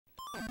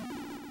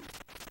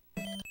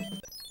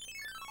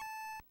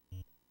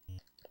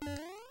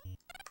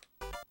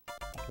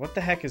What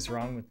the heck is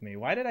wrong with me?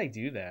 Why did I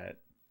do that?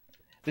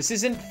 This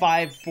isn't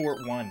 5 Fort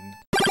 1.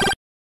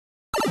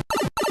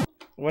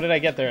 What did I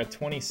get there? At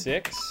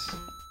 26?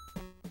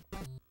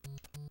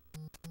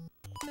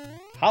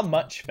 How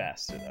much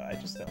faster, though? I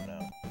just don't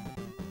know.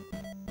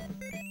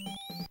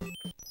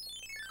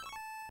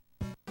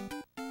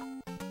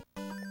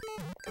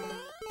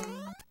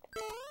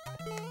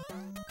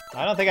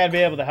 I don't think I'd be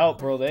able to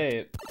help World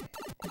 8.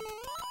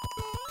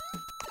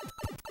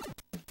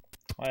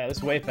 Oh yeah, this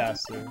is way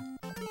faster.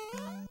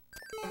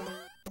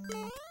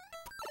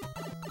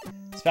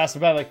 It's faster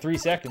by like 3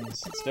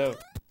 seconds. It's dope.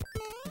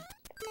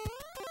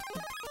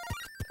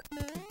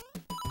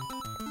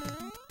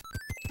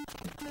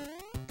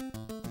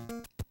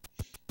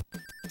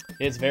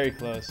 It's very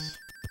close.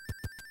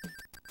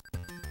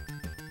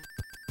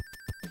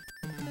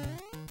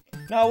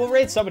 No, we'll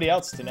raid somebody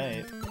else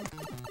tonight.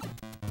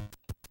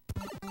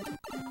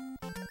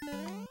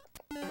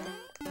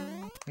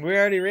 We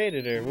already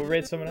raided her. We'll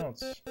raid someone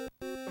else.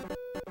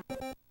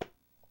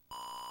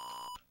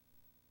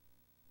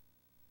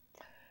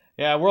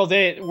 Yeah, World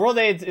 8. World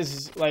 8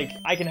 is like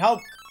I can help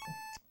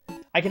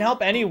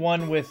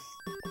anyone with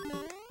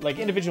like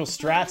individual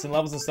strats and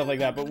levels and stuff like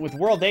that, but with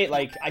World 8,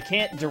 like I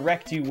can't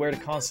direct you where to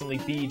constantly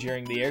be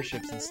during the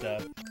airships and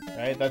stuff.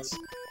 Right? That's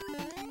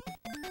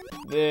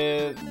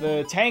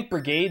the tank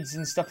brigades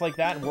and stuff like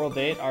that in World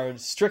 8 are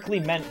strictly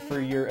meant for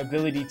your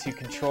ability to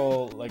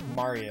control like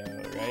Mario,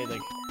 right?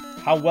 Like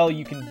how well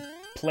you can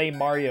play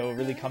Mario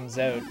really comes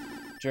out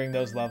during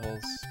those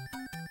levels.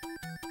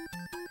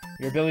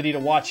 Your ability to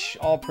watch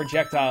all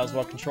projectiles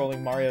while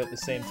controlling Mario at the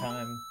same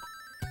time,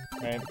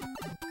 right?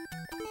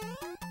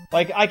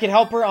 Like, I can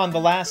help her on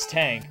the last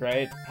tank,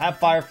 right? Have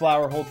Fire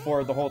Flower hold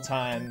forward the whole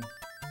time,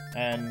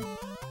 and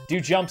do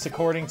jumps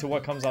according to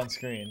what comes on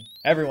screen.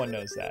 Everyone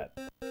knows that.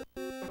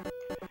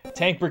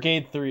 Tank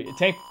Brigade 3...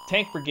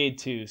 Tank Brigade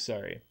 2,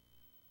 sorry.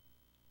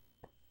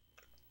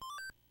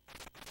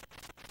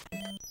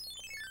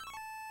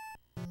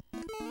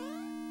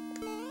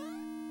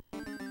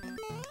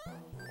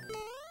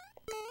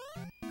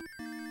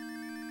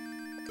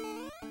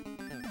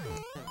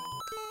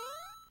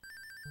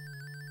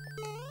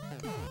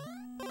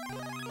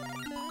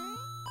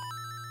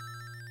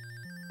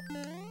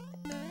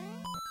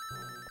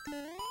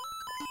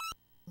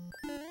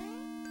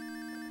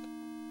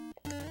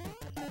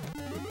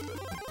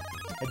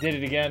 I did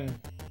it again.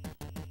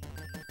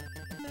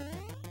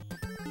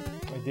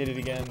 I did it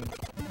again.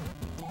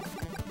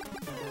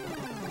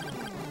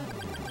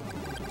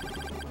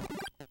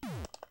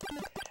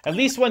 At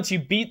least once you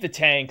beat the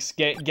tanks,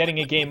 getting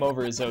a game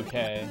over is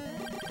okay.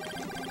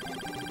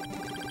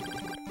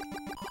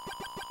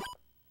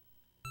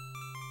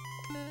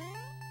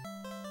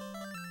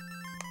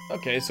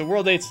 Okay, so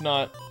World 8's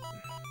not...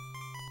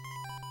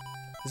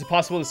 Is it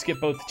possible to skip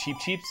both the Cheap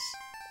Cheeps?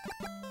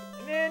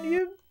 Man,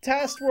 you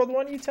tasked World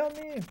 1, you tell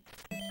me.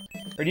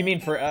 Or do you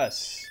mean for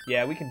us?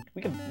 Yeah, we can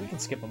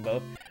skip them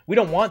both. We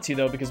don't want to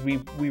though because we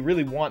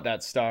really want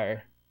that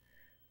star.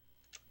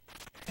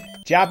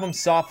 Jab 'em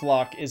soft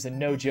lock is a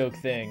no joke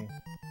thing.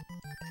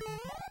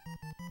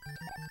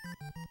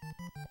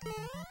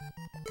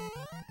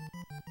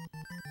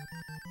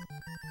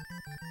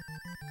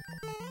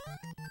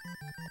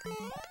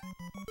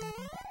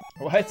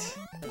 What?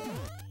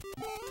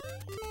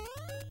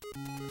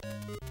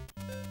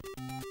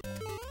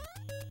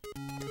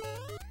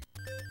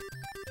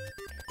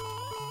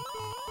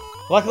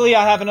 Luckily,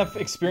 I have enough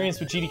experience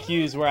with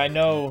GDQs where I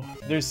know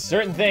there's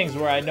certain things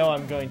where I know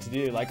I'm going to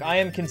do. Like, I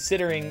am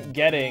considering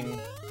getting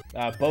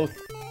both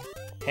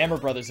Hammer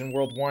Brothers in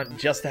World 1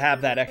 just to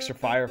have that extra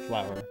Fire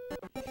Flower.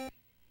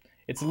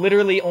 It's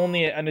literally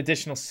only an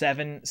additional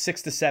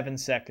 6 to 7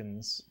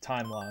 seconds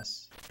time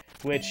loss,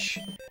 which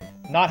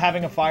not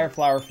having a Fire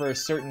Flower for a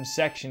certain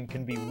section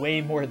can be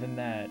way more than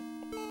that.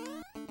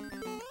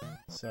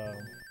 So...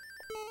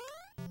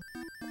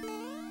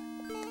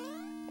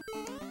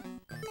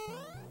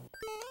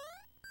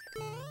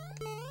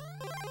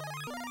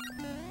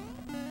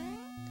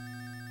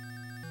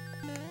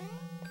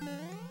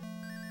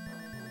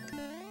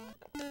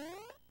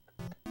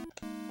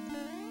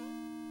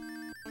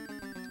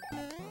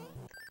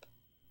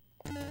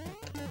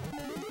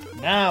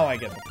 Now I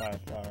get the Fire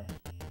Flower.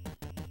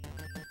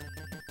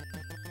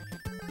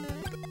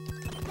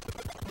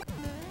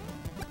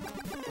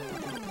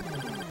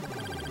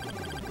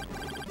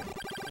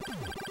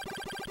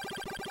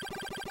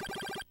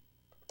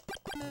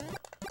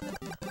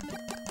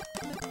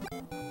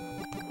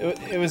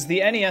 It was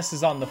the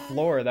NESs on the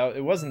floor.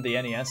 It wasn't the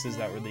NESs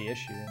that were the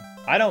issue.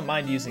 I don't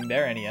mind using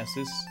their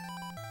NESs.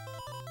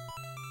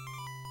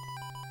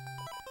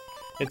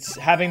 It's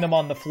having them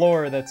on the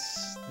floor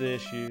that's the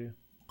issue.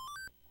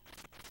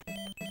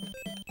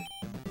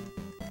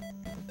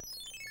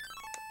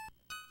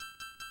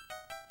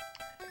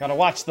 Gotta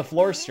watch the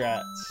floor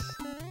strats.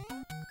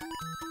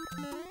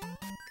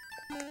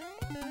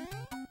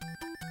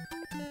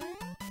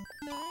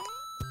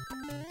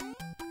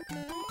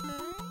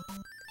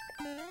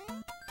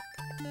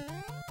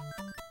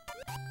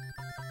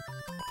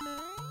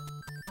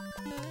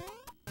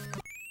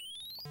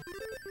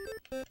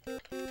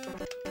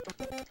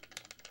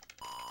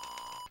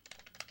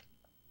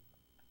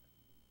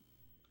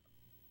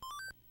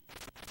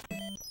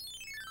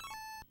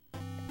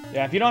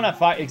 Yeah, if you don't have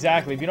fire,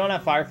 exactly. If you don't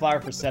have Fire Flower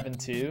for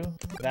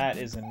 7-2, that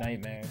is a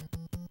nightmare.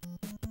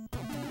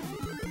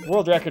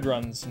 World record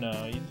runs,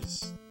 no. You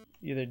just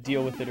either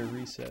deal with it or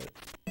reset.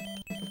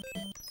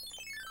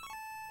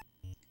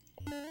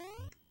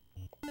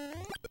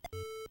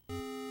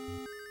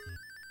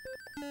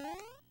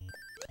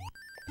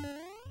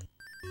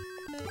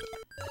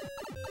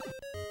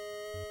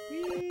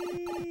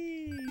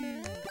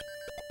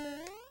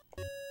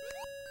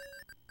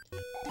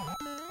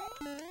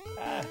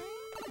 Ah.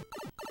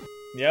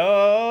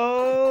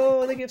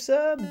 Yo, the gift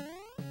sub.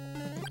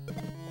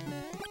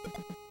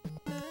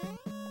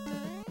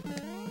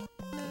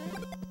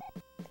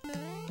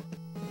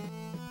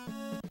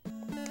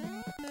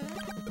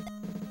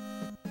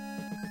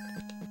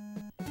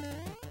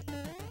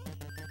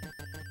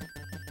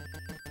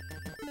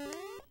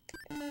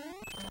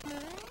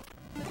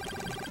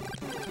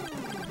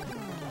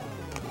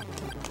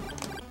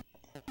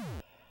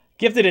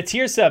 Gifted a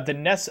tier sub to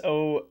Ness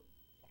O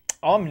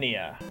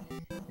Omnia.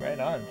 Right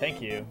on,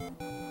 thank you.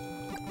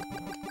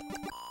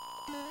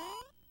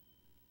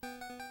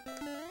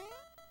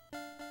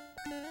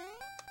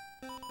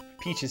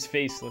 Peach's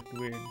face looked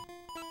weird.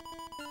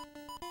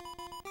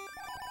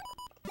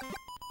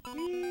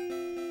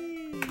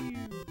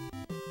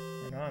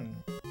 Right on.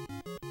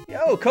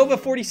 Yo,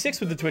 Kova46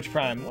 with the Twitch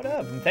Prime. What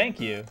up? And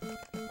thank you.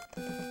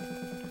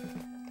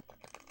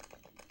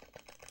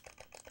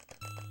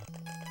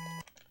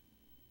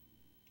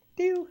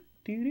 Do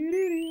do do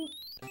do do.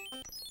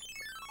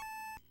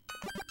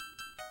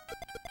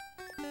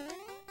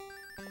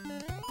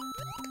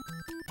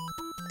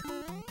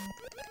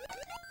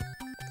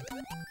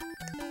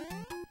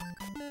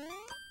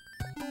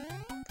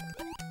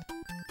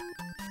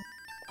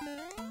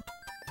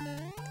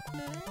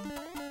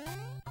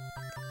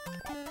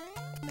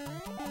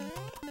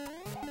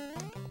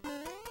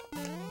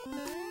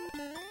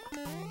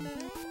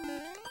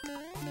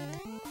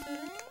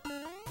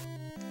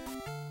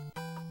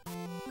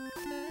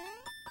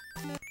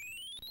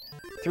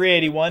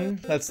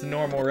 $381, that's the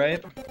normal,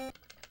 right?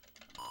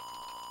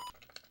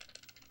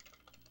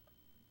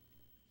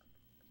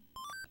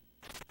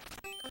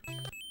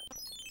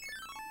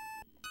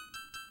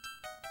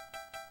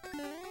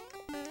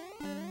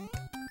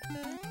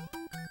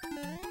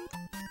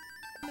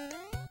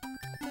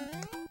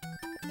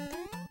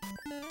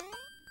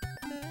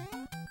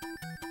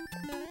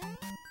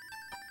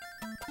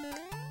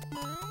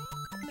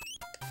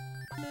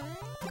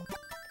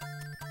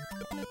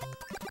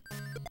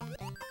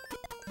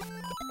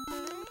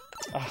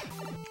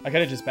 I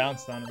could have just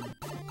bounced on him.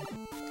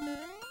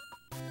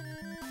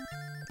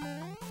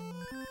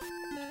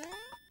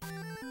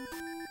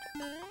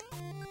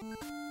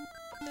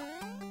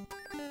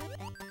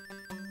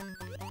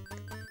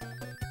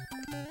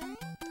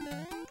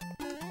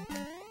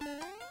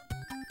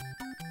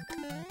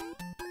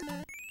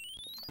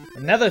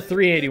 Another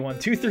 381.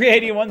 Two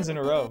 381s in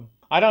a row.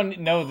 I don't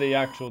know the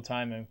actual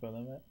timing for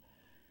them.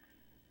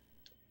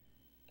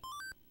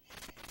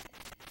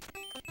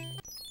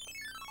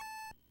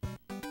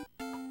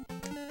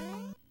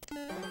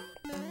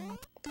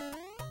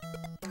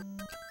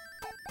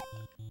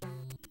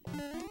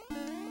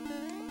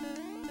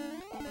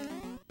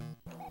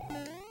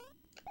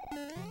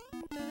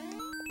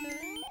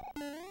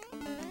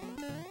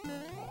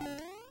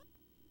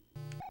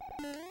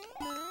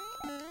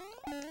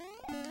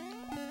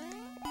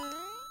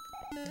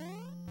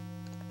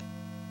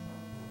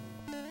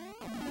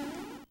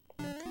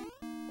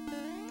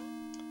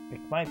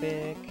 My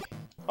pick.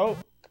 Oh.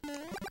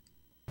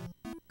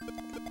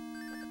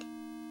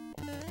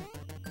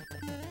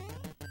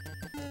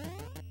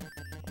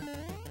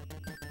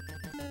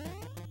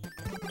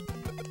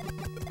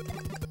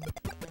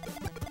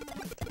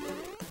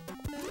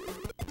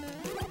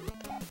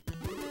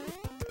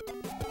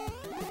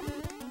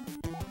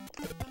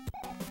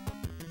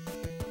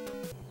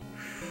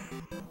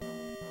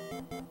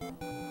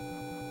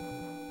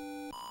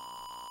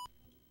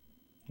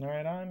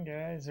 Right on,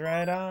 guys.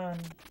 Right on.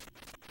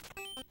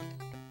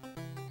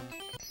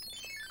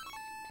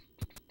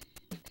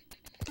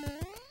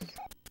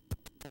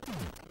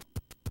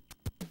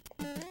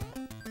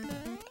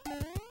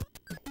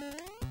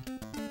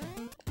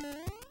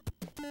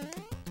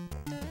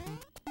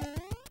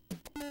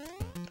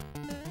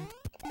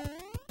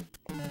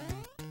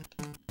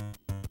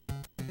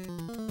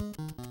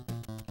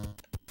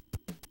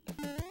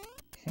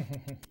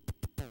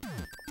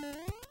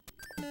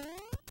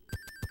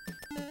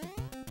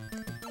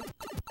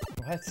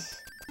 What?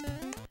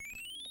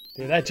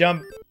 Dude, that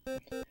jump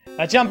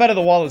out of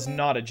the wall is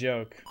not a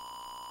joke.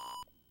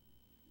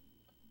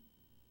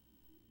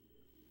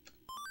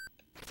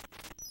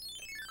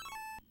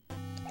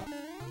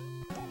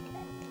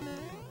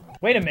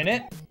 Wait a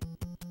minute.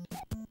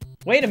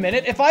 Wait a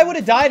minute. If I would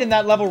have died in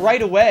that level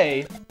right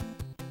away,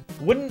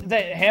 wouldn't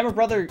the Hammer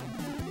Brother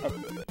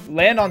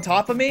land on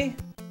top of me?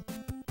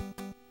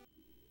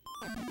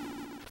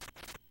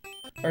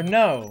 Or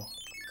no?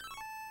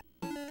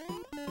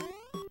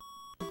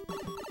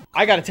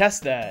 I gotta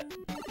test that.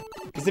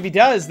 Because if he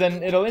does,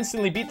 then it'll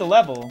instantly beat the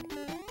level.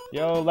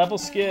 Yo, level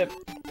skip.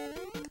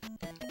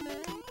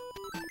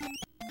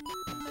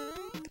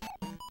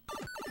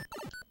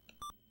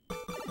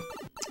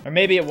 Or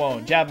maybe it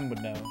won't. Javin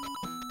would know.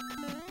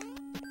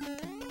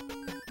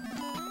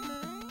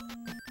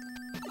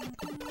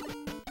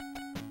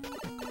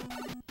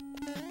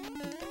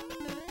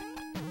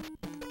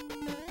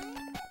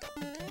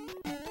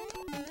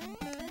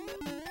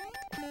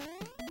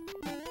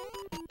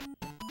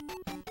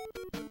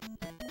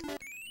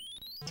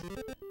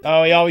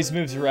 Oh, he always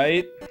moves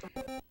right?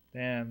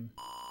 Damn.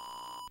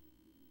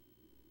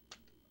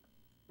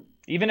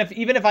 Even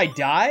if I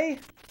die?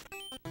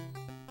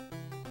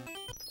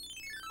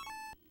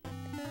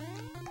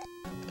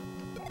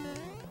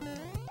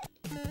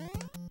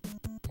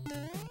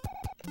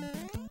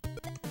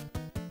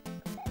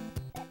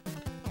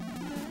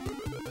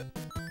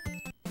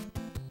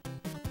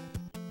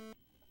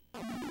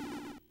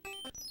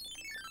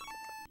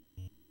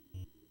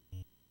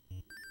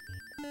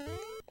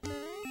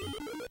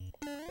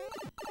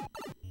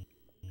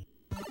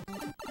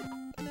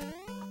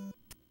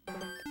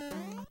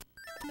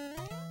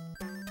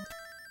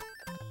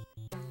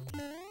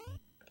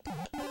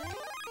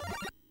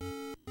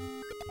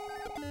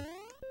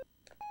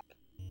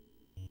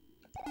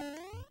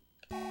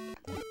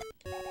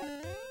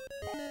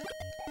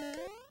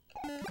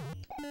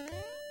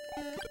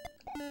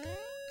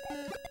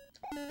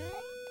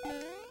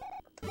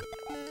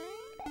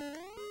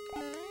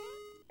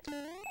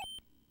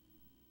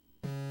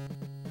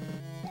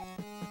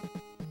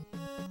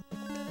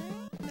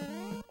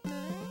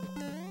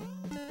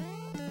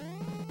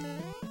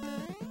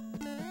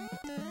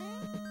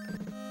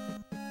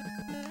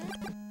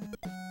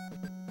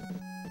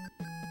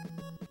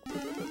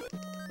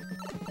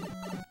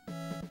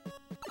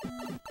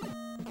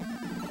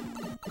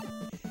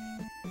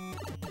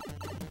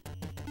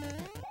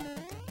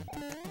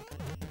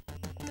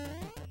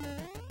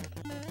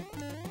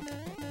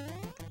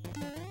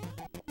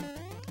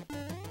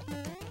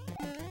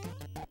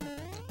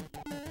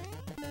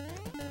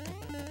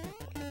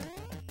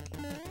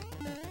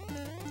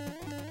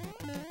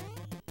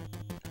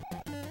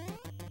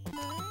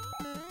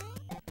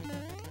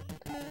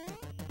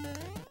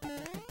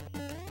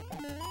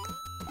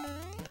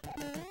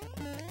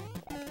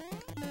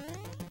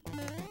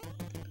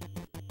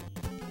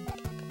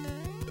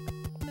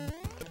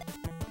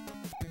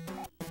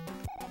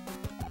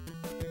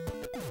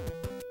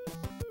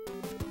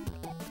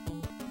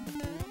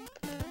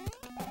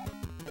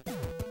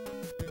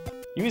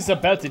 He was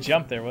about to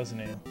jump there,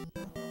 wasn't he?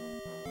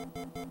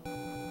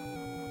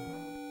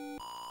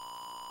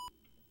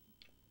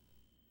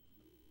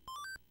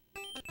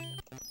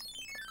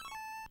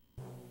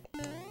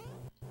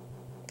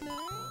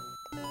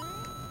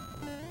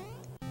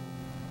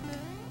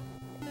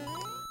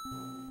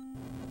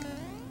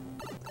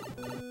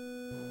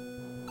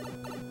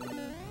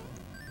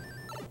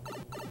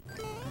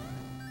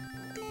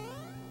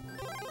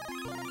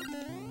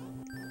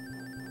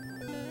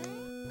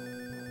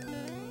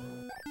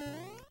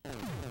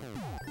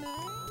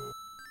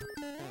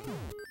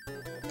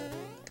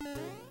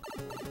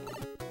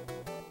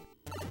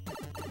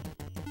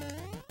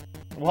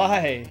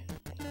 Why?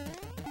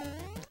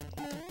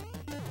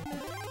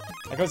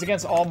 That goes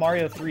against all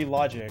Mario 3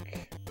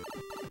 logic.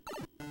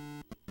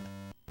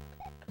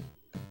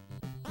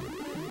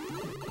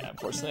 Yeah,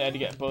 unfortunately I had to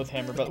get both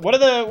hammer, but what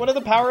are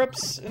the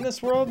power-ups in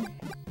this world?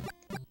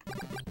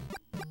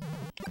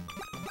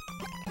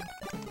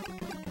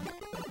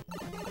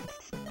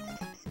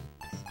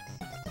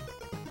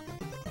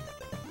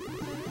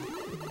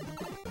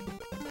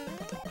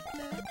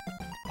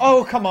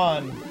 Oh, come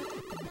on.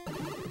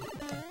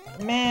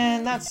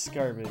 Man, that's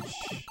garbage.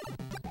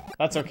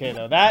 That's okay,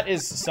 though. That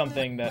is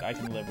something that I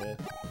can live with.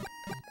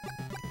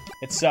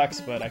 It sucks,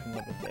 but I can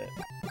live with it.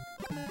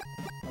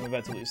 I'm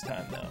about to lose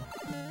time, though.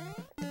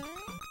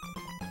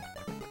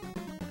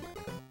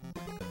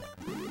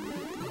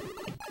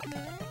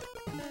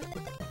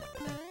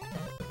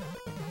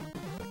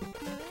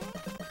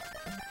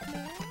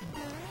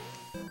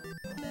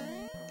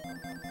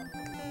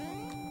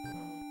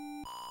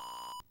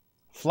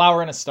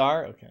 Flower and a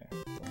star? Okay.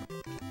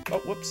 Oh,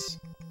 whoops.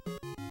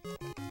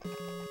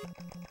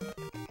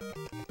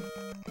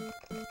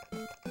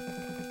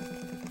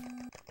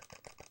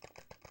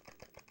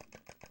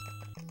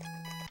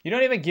 You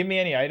don't even give me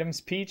any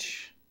items,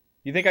 Peach?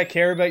 You think I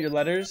care about your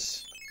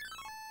letters?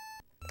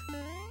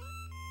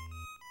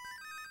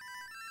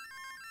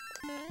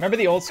 Remember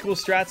the old school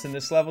strats in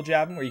this level,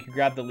 Javin, where you could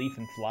grab the leaf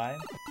and fly?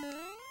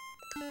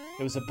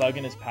 There was a bug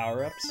in his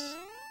power-ups.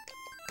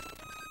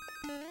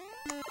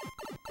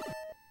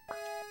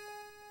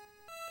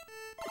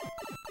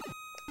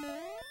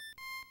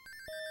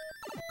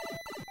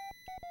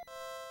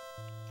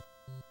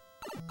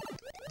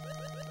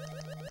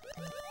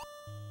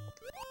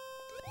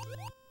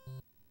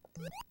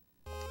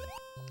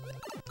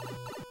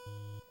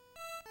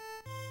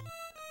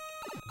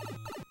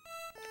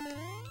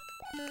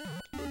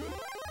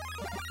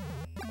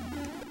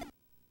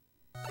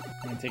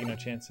 taking no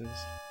chances.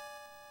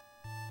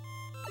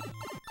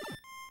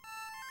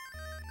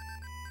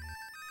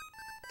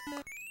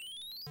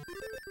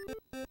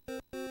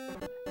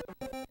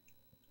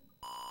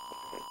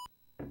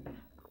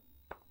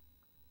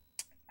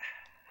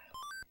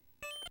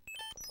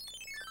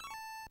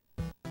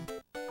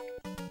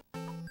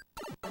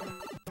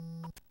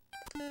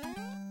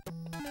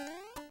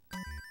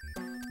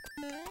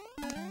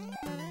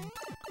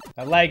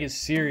 That lag is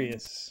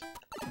serious.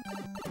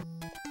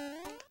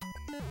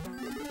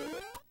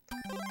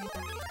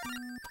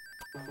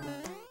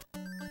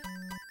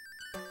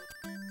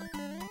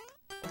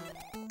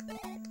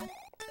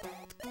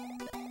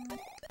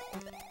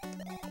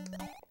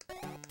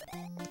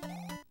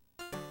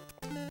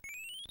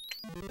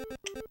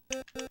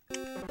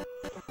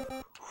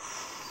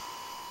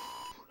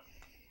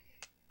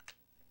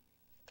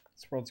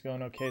 This world's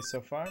going okay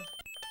so far.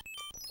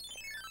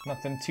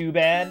 Nothing too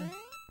bad.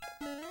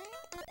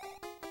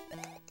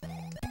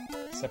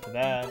 Except for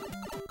that.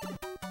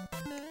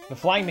 The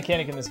flying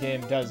mechanic in this game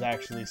does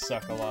actually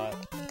suck a lot.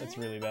 It's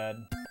really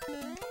bad.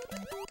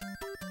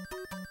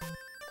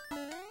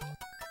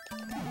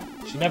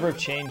 Should never have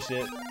changed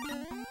it.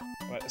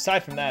 But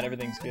aside from that,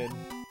 everything's good.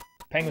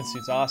 Penguin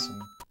suit's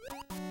awesome.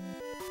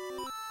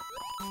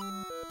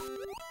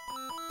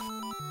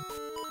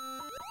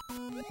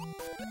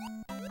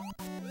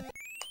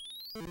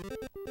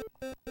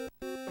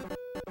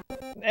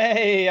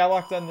 Hey, I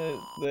walked on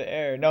the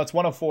air. No, it's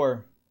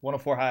 104.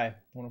 104 high.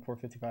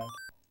 104.55.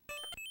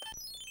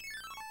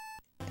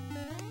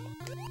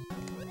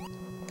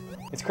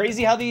 It's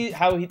crazy how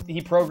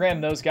he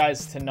programmed those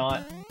guys to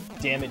not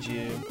damage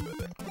you.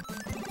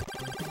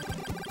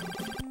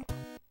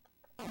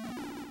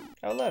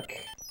 Oh, look.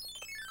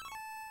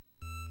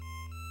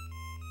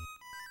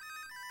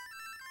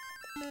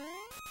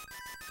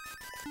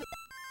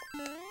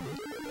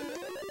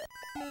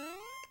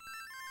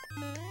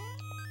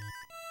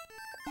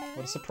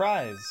 What a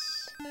surprise.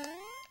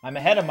 I'm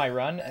ahead of my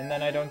run, and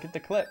then I don't get the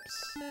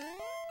clips.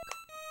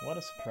 What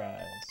a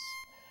surprise.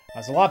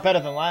 That's a lot better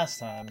than last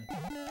time.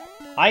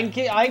 I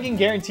can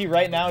guarantee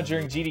right now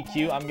during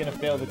GDQ, I'm gonna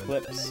fail the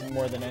clips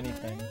more than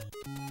anything.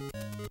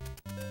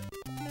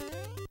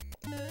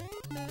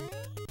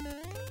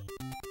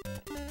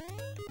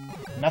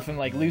 Nothing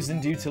like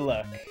losing due to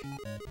luck.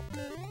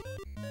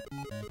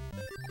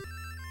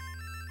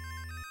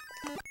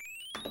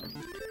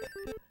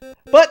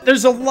 But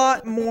there's a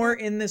lot more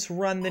in this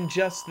run than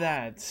just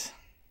that.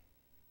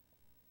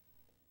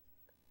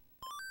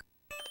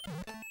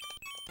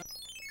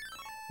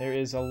 There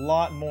is a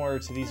lot more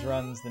to these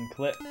runs than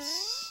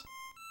clips.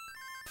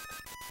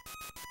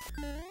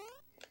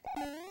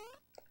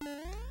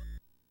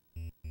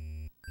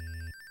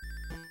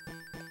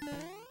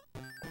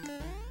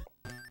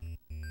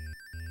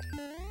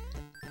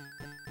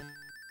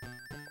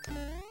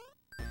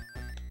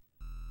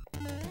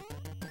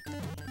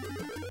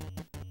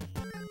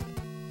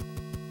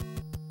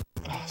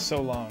 Oh,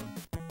 so long.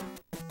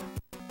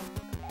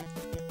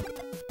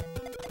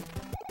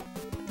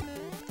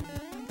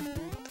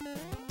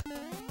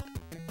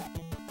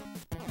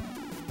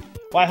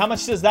 Why, how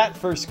much does that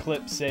first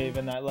clip save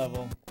in that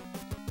level?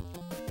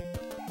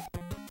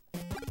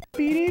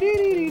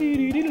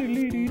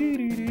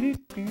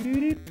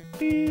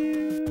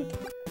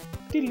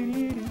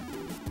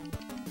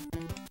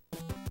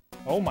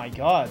 Oh my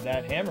god,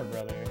 that hammer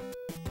brother.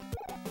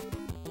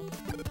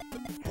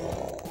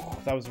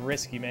 That was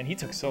risky, man. He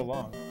took so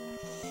long.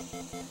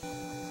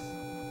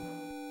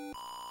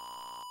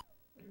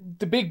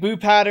 The big boo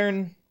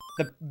pattern,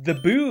 the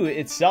boo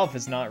itself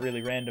is not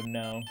really random,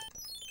 no.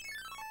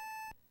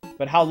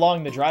 But how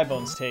long the dry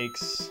bones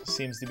takes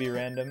seems to be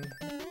random.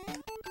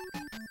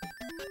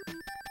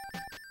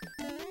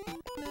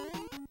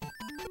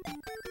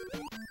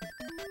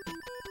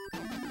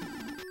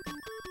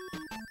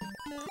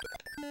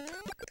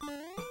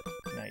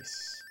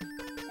 Nice.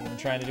 That's what I'm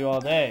trying to do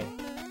all day.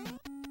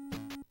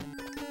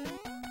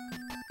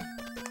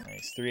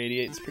 Nice.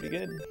 388 is pretty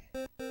good.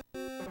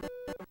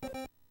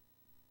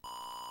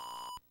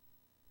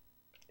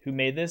 Who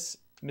made this?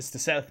 Mr.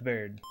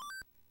 Southbird.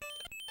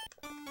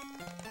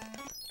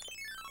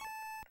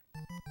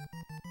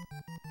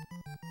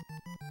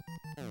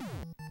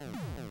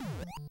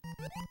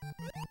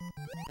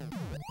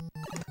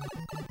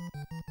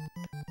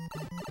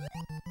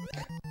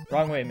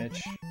 Wrong way,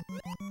 Mitch.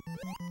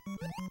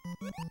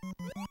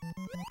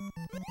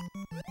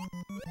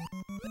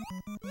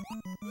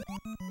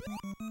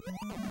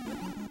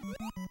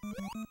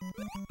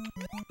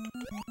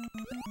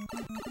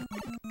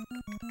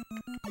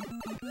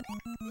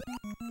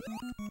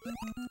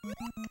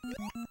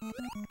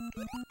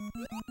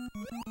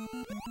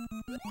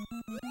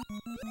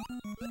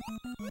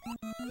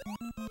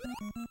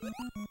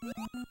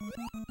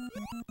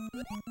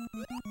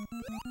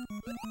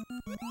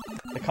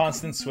 The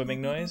constant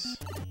swimming noise.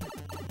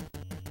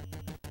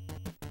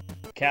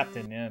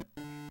 Captain, yeah.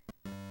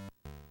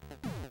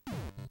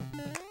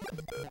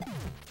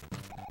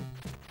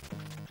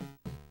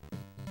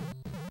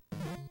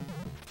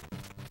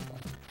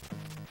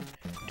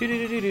 Yo,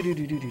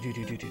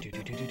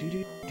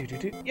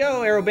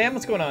 Aerobam,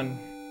 what's going on?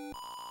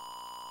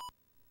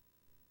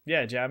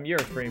 Yeah, Jam, you're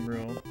a frame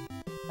rule.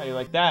 How do you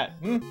like that?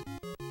 Hmm?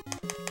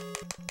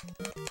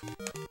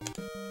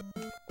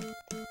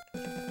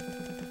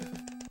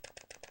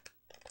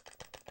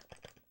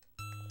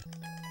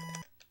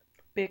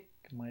 Pick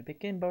my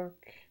pick and bark.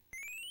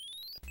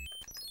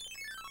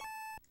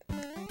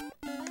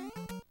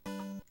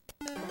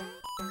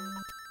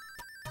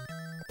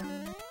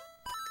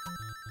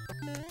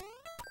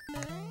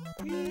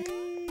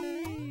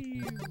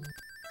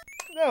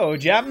 Oh,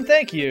 Jabin,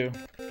 thank you.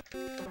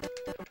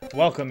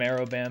 Welcome,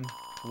 Aerobam.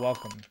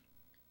 Welcome.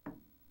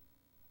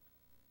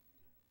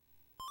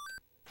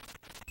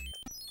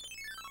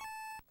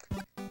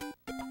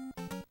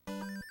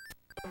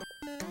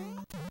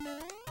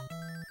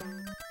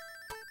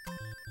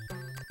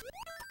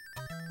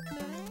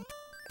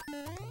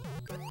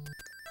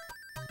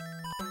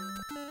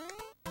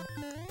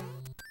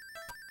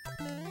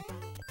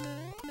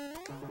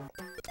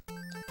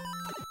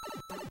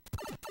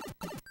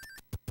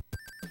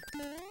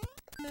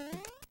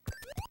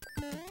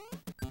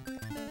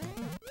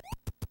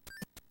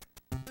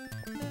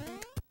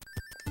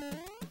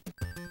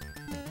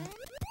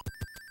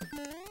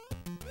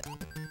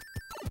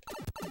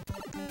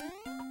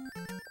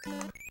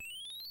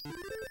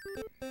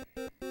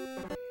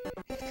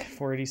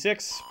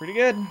 .486, pretty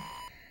good.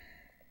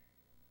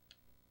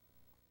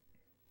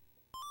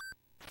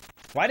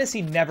 Why does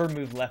he never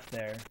move left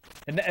there?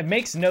 It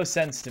makes no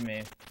sense to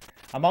me.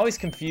 I'm always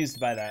confused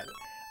by that.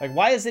 Like,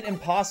 why is it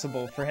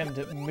impossible for him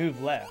to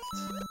move left?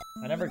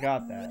 I never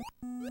got that.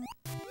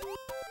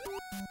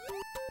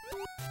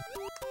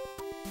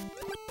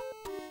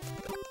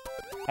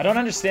 I don't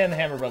understand the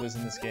Hammer Brothers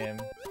in this game.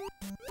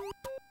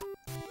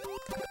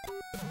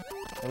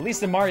 At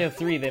least in Mario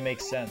 3, they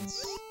make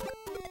sense.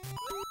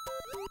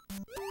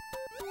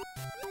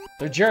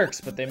 They're jerks,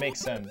 but they make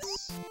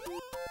sense.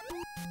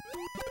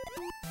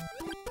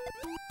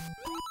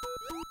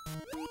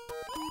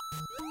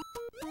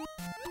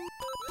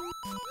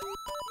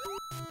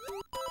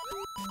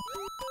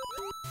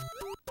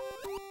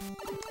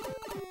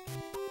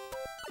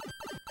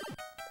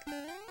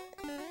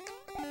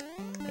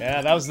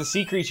 Yeah, that was the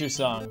Sea Creature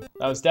song.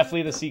 That was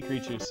definitely the Sea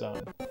Creature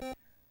song.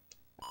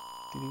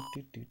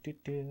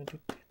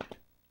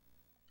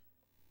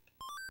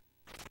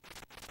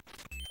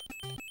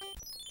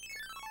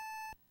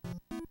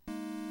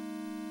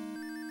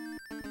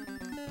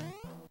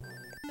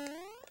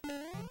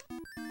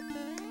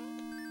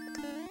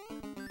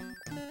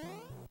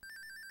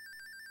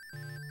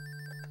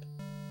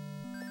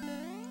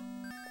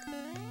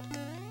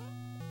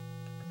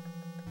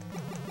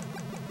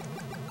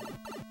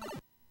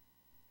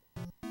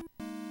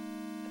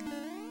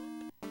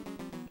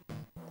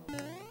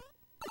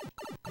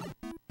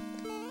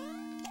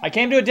 I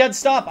came to a dead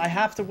stop. I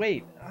have to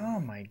wait. Oh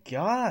my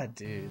god,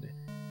 dude.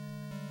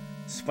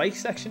 Spike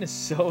section is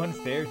so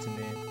unfair to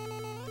me.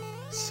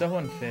 So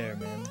unfair,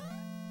 man.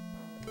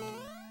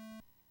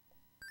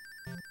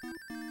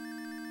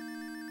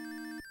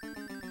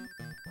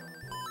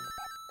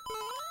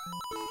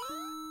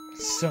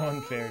 So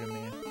unfair to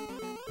me.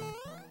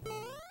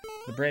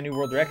 The brand new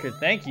world record.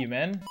 Thank you,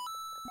 man.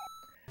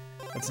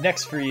 What's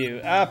next for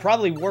you?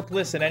 Probably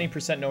warpless and any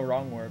 % no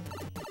wrong warp.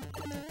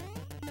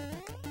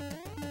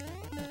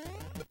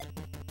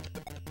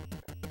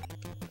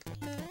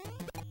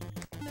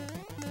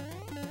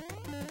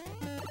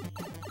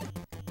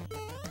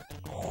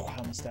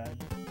 Died.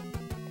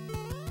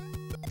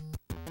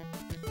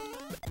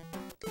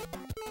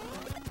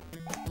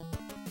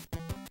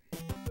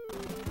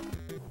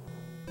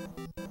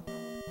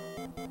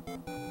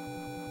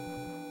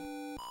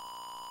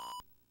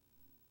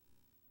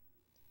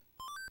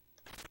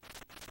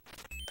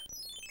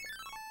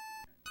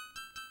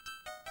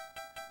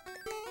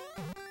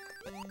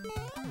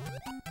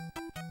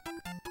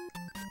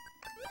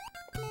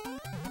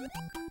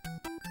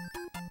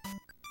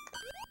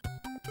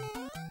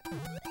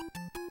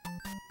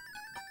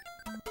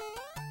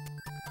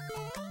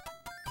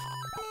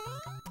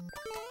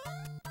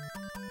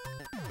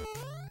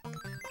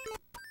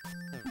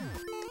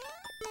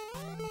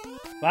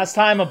 Last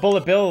time a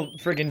Bullet Bill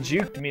friggin'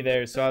 juked me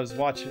there, so I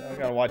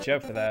gotta watch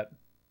out for that.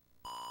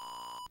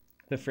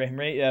 The frame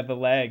rate? Yeah, the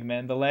lag,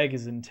 man. The lag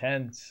is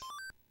intense.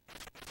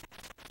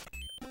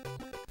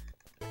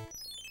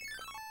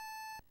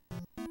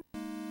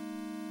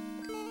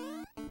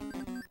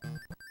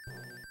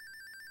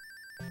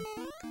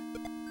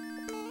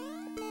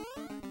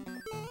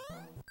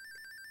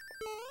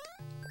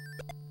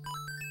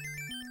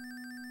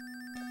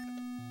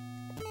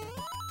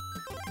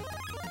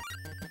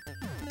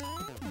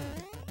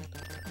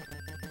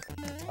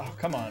 Oh,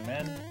 come on,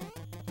 man.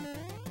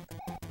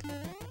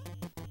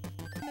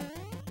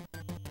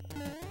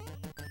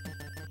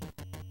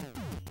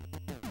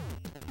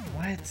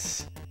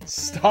 What?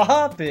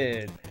 Stop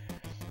it!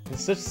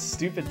 It's such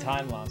stupid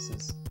time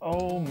losses.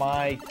 Oh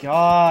my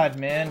god,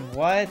 man.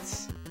 What?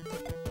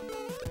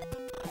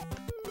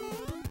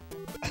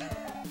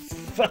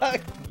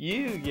 Fuck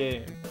you,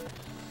 game.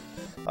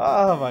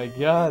 Oh my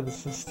god,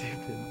 this is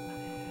stupid.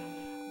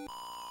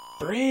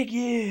 Break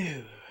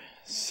you!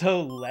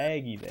 So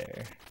laggy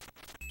there.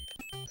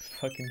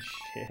 Fucking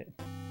shit.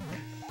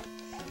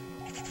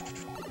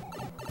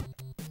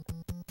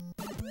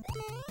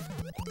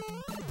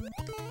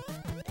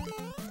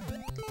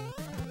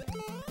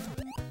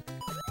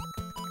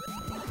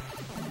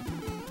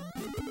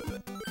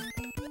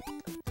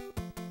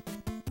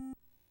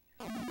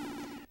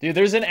 Dude,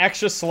 there's an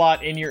extra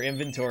slot in your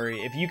inventory.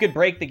 If you could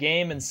break the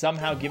game and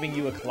somehow giving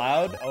you a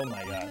cloud, oh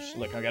my gosh.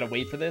 Look, I gotta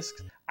wait for this.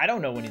 I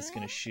don't know when he's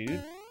gonna shoot.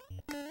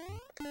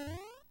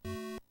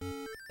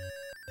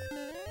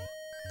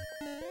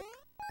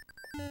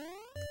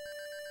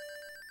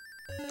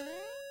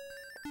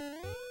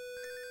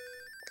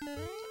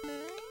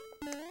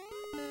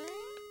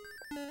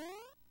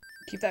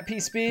 Keep that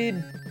P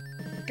speed.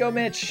 Go,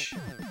 Mitch.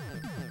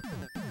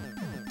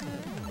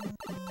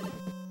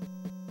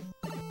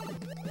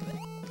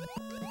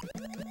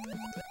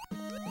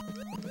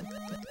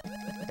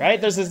 Right?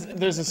 There's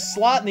a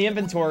slot in the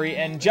inventory,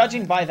 and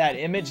judging by that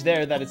image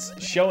there that it's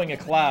showing a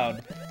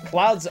cloud,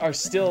 clouds are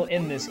still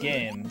in this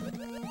game.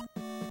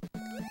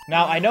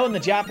 Now, I know in the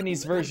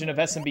Japanese version of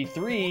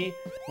SMB3,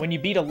 when you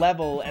beat a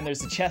level and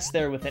there's a chest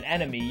there with an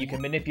enemy, you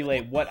can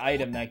manipulate what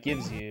item that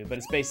gives you, but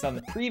it's based on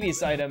the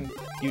previous item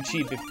you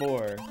achieved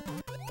before.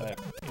 But,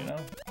 you know,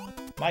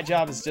 my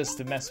job is just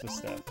to mess with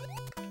stuff.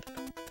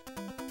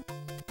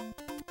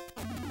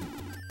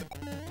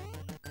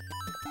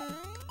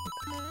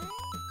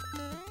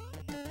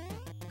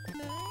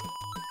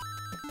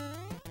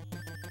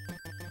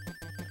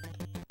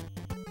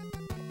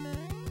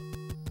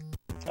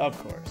 Of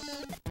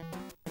course.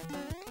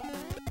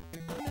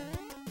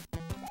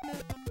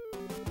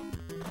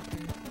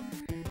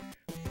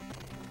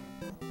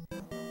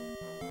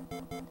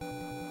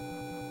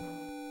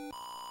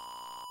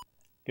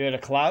 Good, a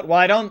cloud? Well,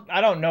 I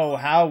don't know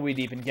how we'd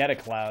even get a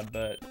cloud,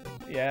 but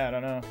yeah, I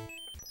don't know.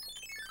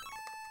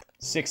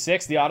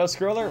 6-6, the auto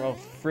scroller? Oh,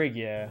 frig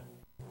yeah.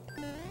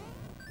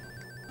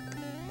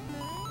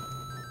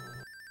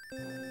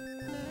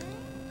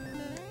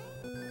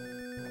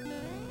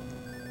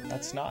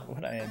 That's not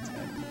what I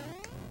intended.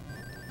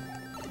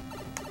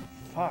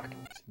 Fuck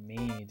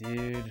me,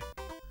 dude.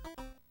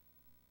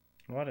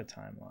 What a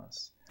time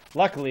loss.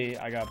 Luckily,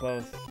 I got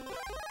both.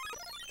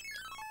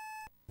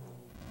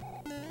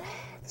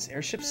 This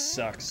airship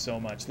sucks so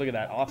much. Look at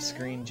that,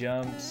 off-screen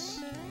jumps.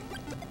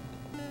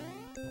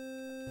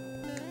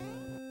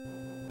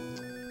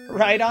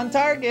 Right on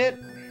target!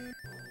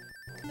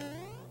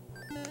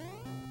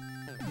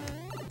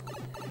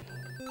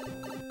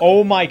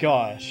 Oh my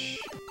gosh.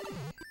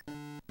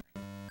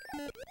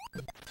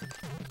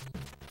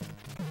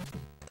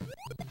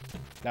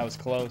 That was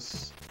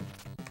close.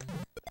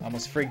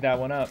 Almost frigged that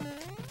one up.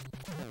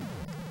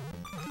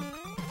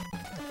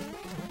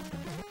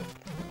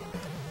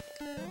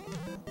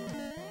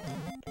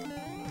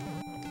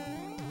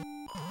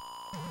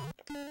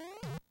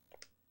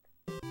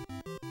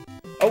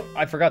 Oh,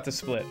 I forgot to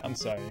split. I'm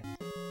sorry.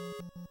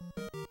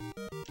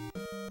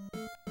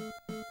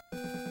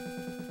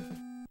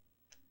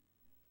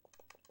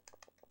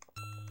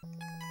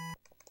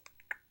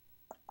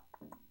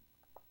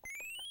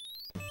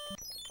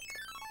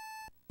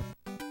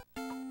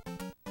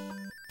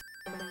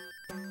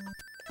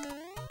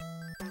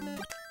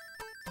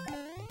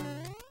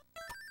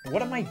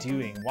 What am I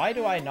doing? Why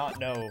do I not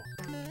know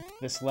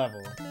this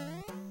level?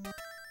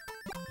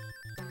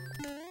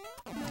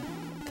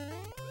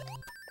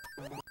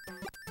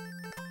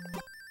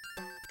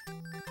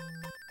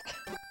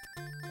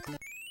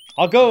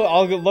 I'll go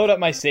load up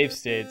my save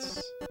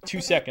states.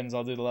 2 seconds,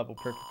 I'll do the level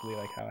perfectly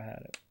like how I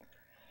had it.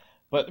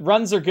 But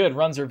runs are good.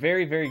 Runs are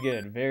very, very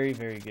good. Very,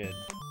 very good.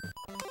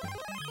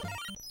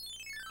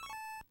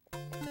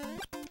 Get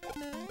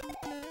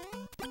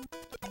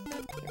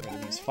rid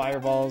of these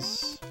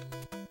fireballs.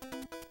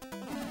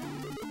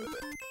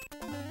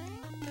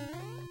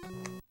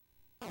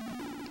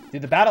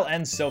 Dude, the battle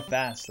ends so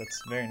fast.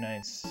 That's very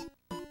nice.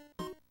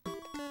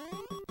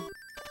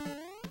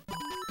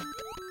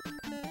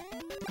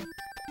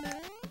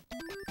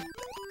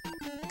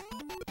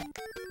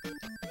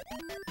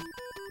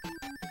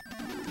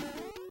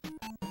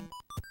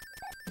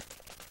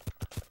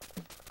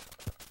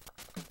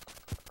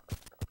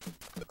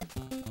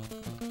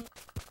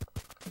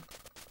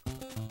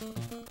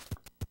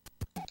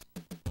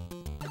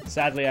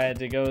 Sadly, I had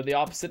to go the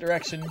opposite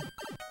direction.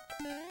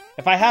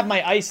 If I have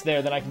my ice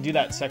there, then I can do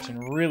that section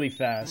really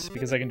fast,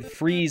 because I can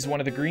freeze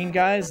one of the green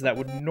guys that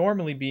would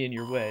normally be in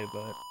your way,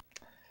 but...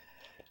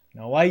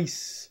 No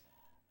ice.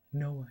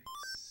 No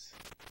ice.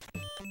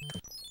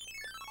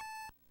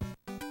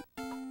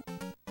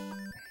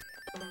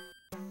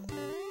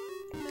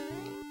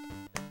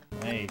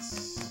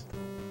 Nice.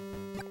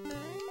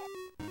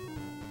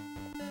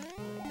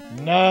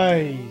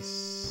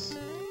 Nice.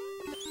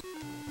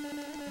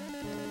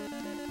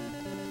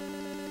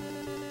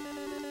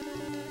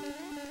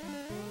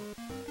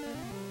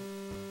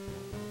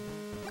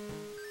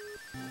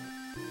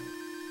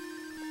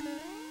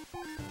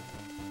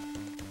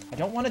 I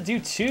don't want to do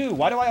 2.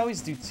 Why do I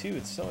always do 2?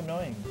 It's so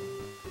annoying.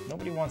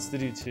 Nobody wants to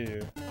do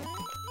 2.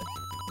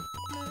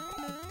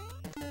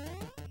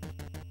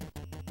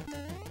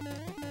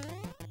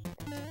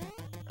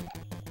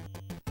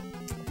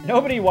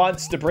 Nobody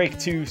wants to break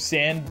 2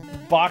 sand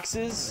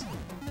boxes.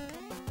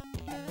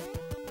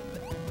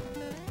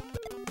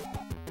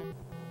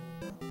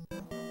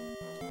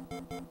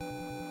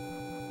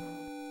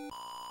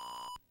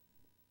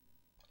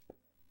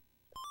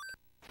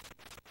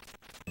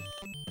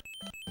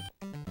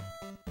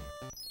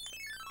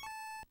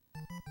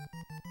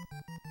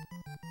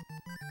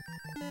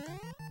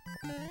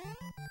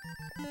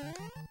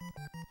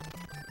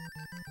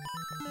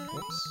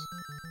 Whoops.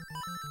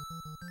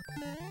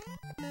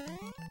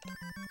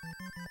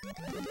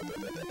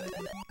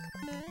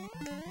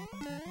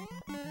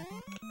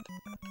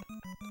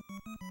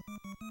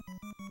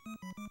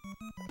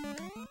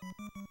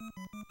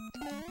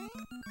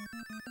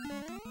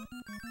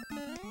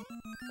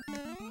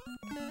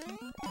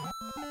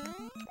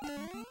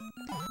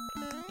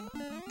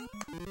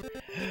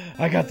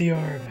 I got the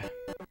orb.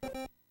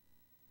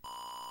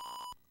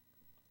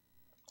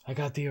 I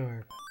got the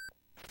orb.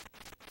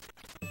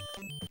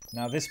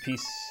 Now this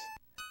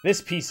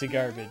piece of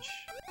garbage.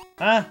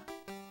 Huh?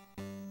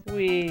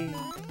 Wee.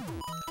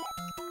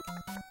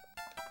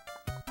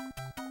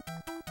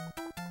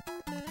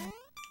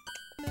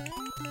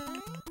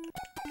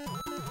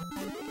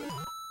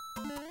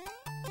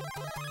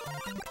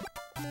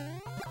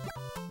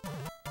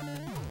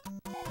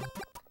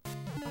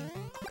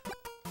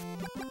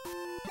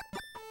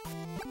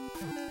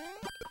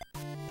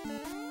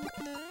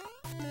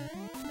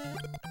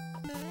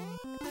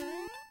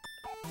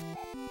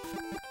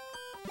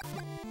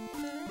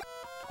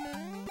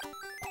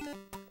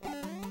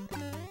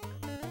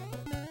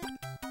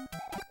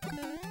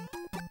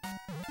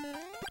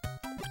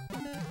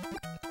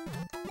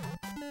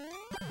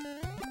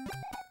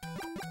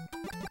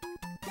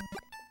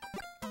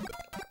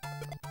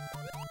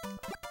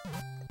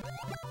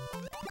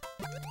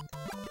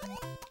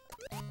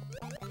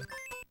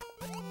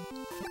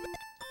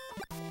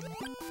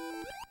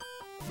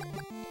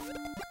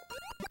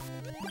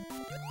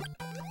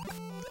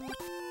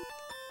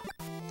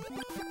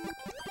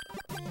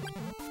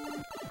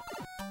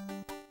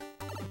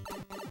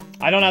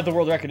 I don't have the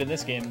world record in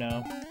this game,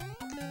 no.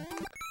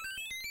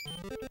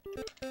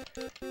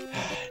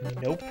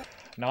 Nope,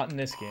 not in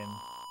this game.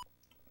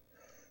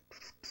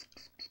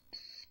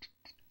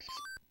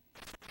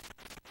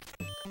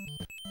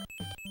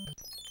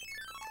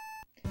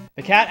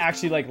 The cat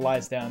actually, like,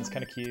 lies down. It's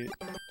kind of cute.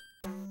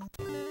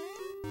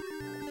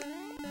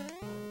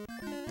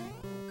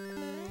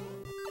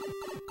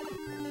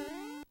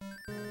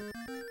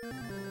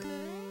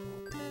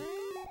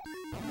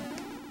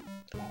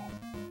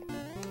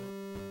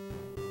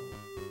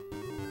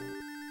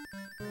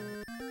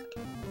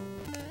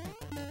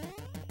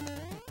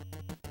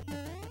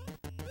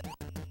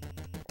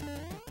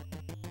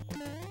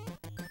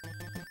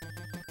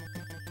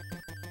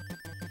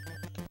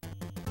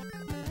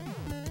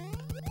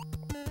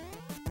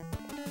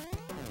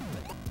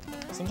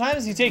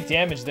 Sometimes you take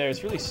damage there,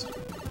 it's really...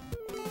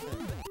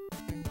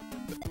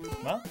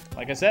 Well,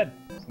 like I said,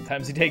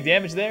 sometimes you take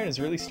damage there and it's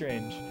really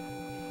strange.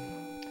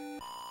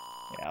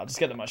 Yeah, I'll just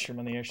get the mushroom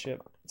on the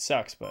airship. It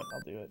sucks, but I'll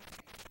do it.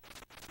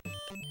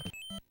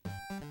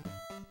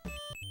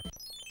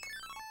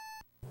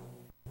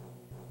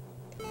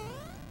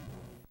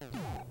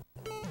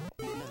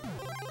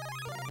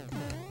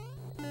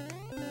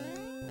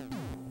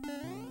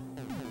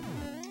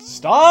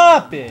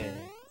 Stop it!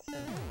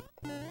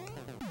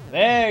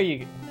 There you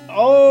go.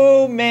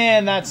 Oh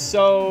man, that's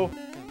so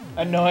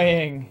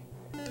annoying.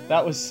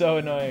 That was so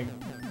annoying.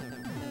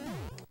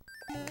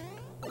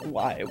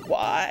 Why?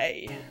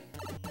 Why?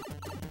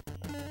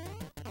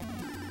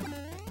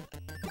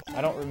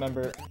 I don't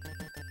remember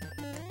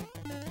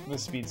the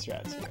speed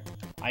strats here.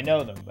 I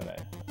know them, but I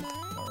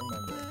don't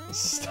remember.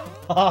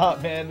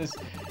 Stop, man.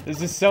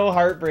 This is so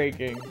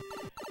heartbreaking.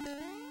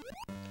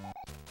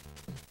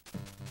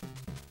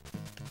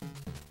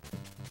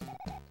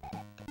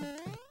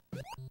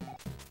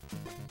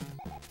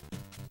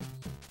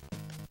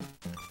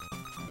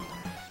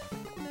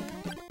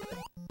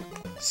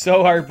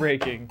 So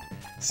heartbreaking.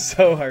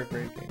 So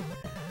heartbreaking.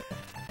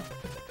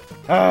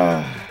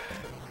 I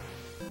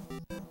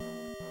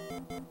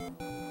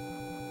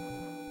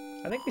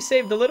think we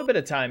saved a little bit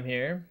of time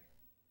here.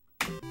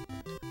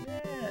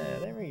 Yeah,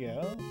 there we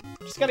go.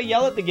 Just gotta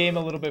yell at the game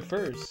a little bit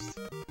first.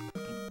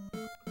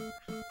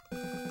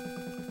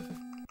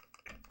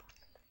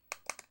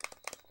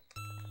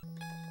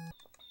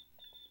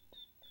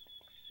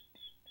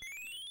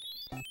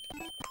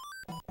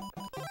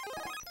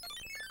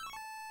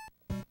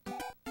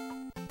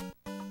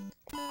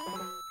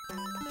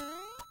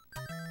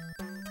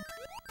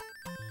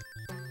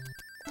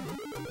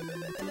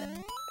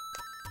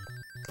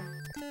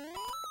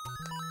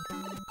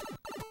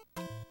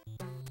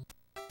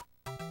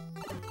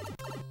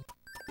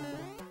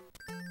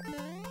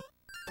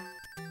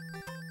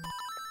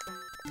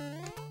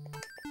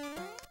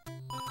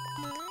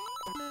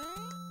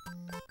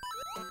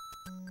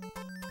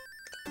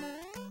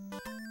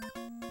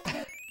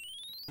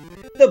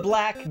 the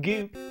black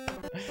goop.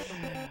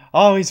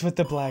 Always with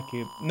the black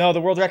goop. No, the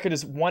world record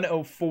is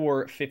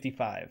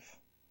 104.55.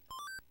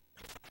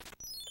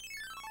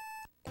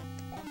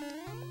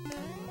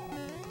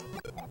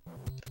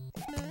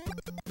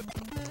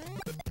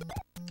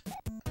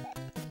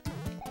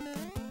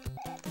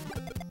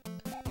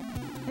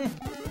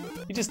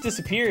 He just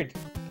disappeared.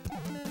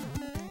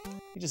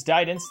 He just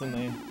died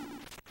instantly.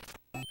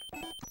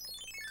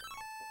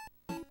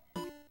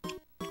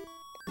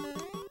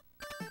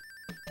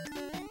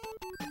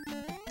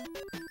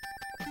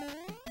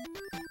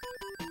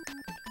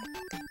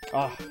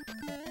 Ah.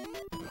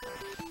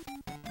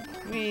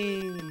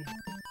 Whee.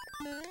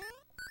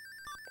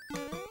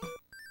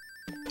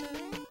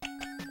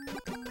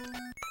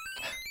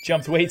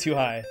 Jumped way too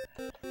high.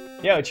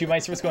 Yo,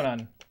 Chewmeister, what's going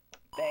on?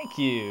 Thank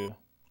you.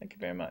 Thank you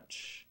very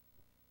much.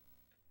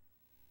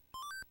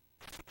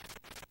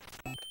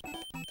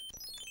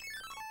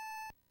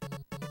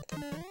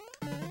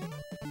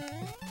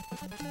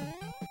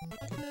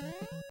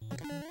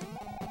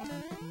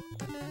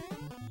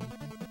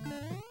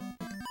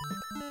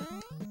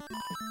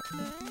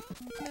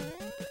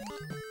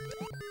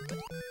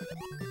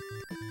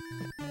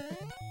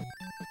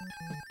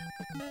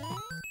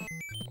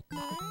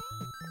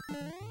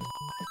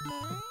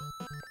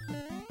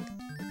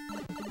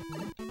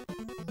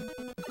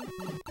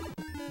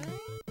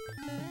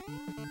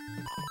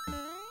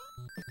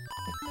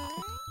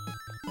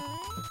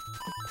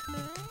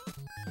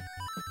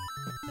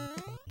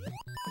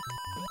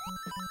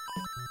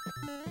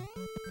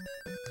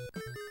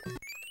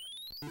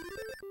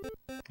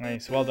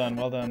 Nice, well done,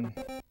 well done.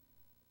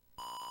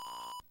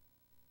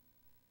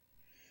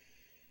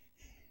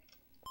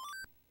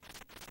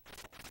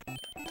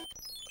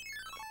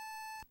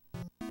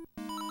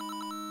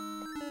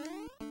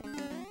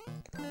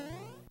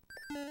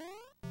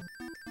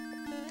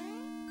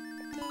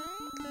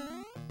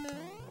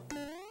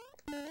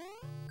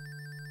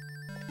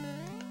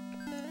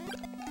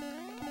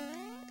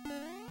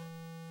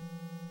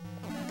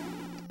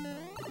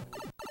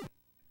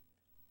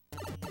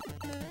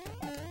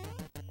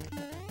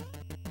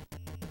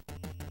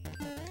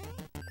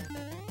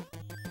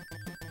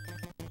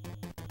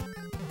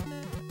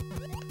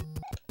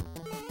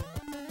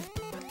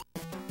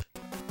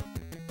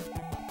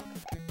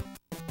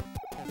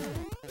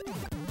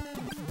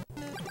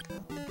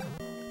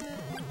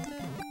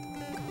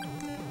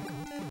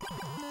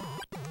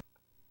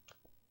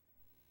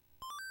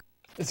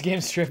 This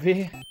game's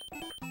trippy.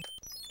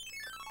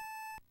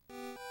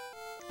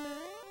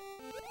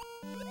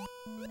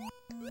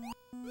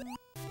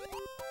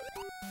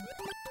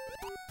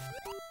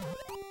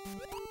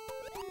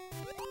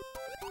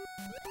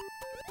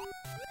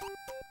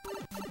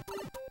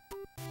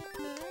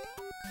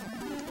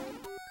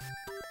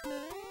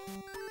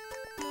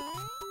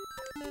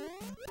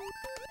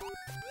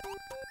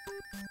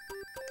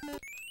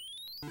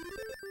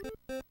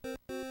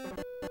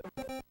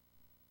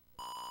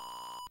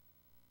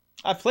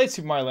 I've played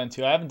Super Mario Land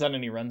 2. I haven't done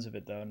any runs of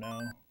it though,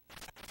 no.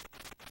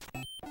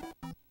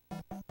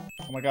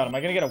 Oh my god, am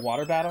I gonna get a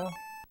water battle?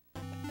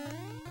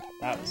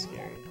 That was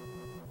scary.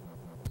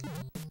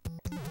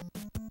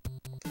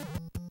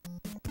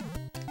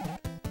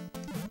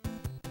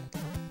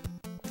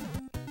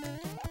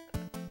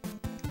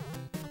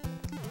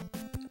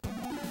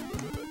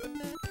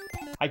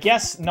 I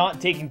guess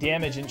not taking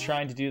damage and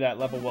trying to do that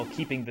level while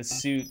keeping the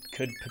suit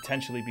could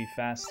potentially be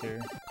faster.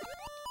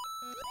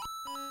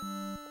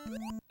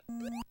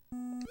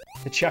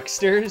 The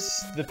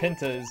Chucksters? The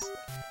Pintas.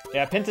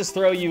 Yeah, Pintas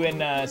throw you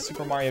in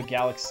Super Mario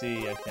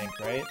Galaxy, I think,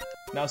 right?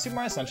 No, Super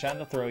Mario Sunshine,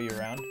 they'll throw you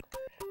around.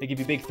 They give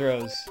you big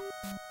throws.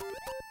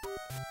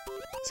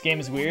 This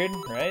game is weird,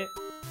 right?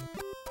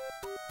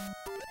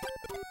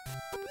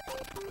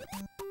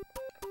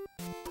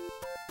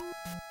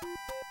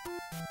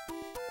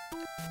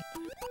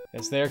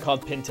 Yes, they're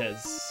called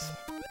Pintas.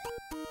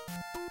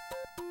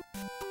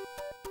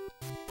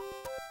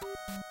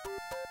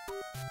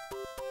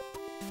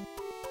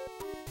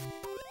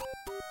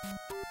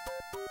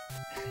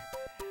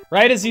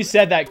 Right as you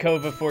said that,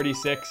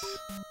 Kova46.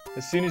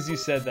 As soon as you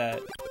said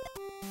that.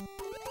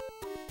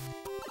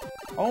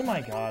 Oh my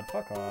god,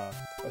 fuck off.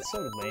 That's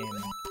so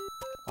lame.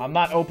 I'm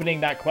not opening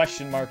that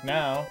question mark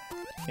now.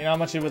 You know how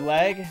much it would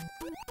lag?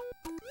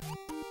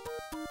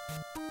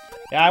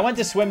 Yeah, I went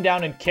to swim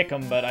down and kick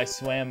him, but I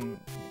swam,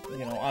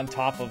 you know, on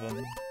top of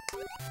him.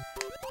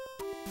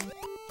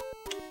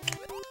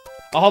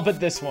 All but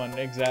this one,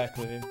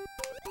 exactly.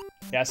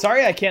 Yeah,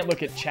 sorry I can't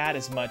look at chat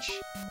as much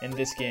in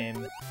this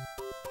game.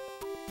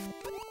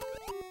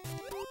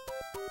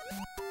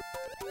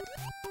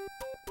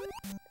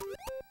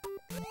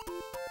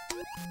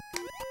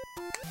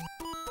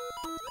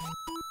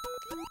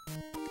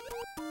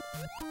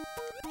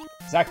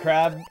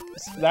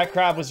 That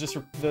crab was just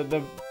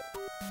the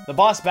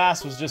boss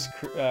bass was just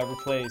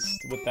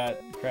replaced with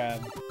that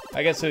crab.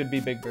 I guess it would be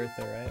Big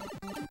Bertha, right?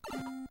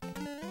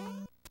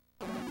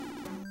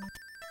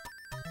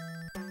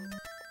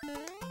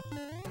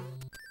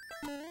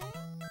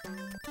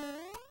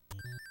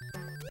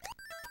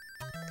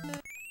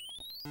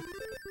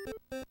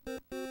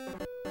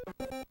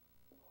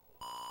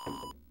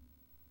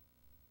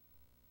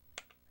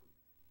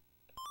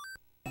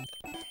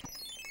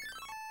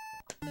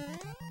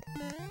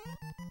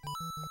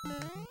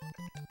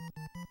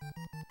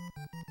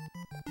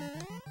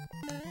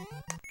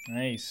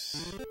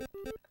 Nice.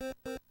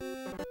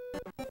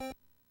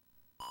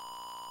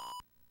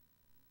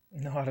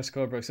 No auto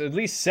scroll, bro. So at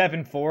least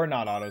 7-4,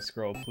 not auto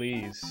scroll,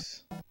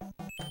 please.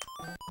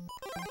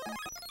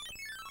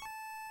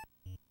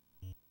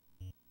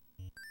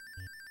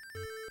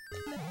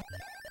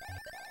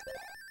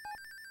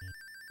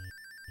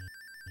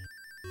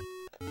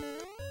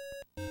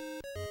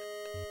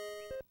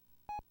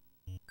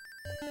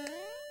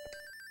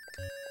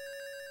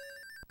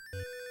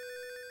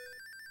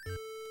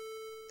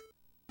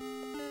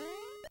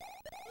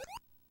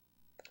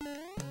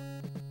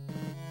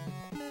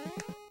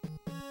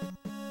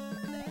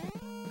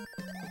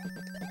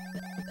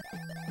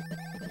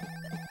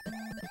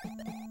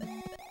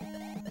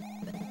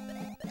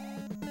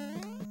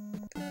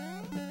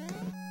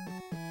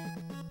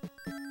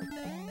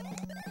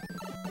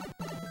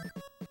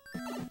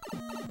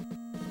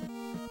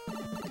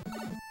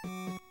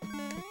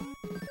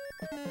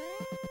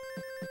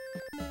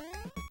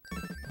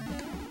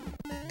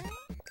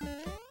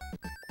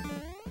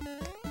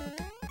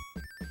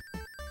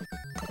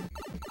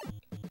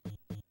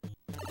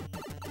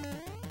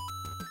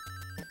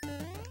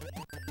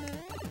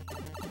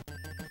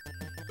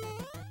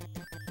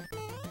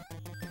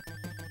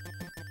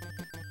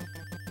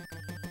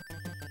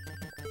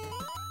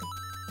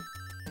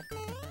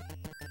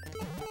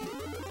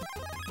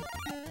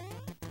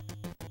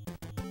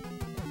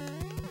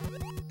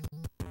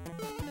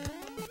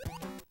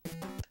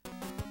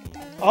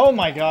 Oh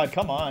my god,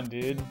 come on,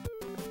 dude.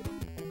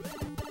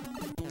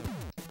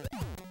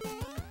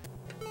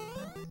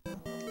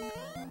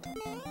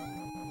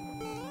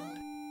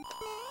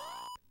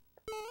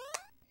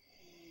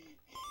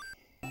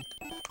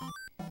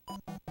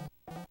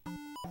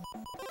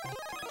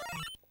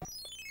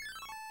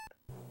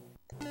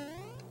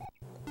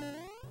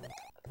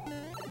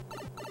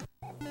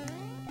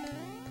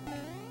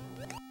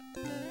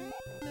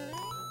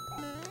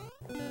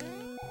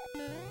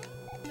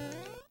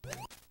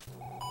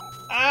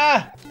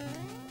 Ah!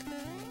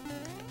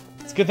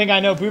 It's a good thing I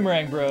know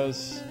Boomerang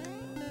Bros.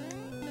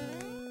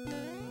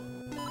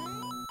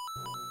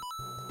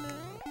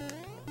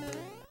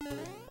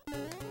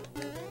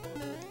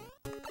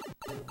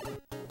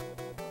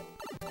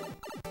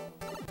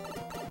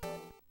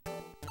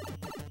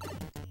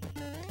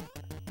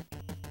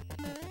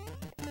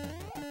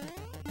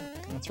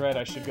 That's right,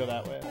 I should go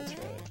that way, that's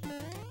right.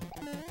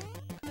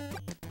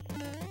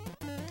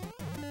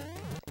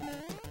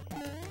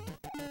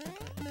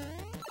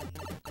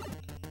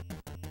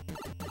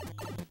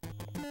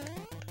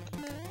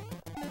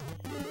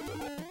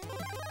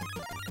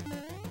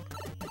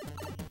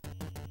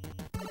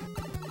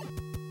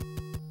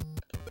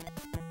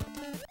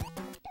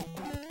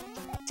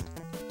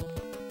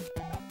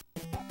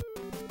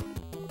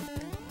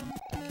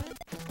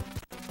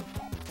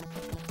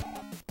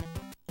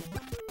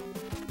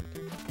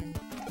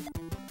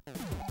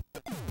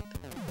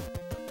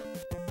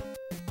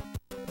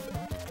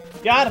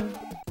 Got him!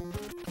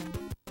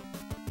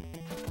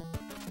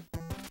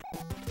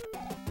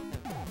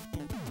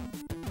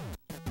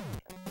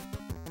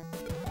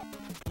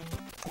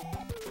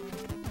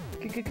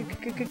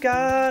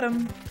 Got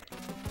him!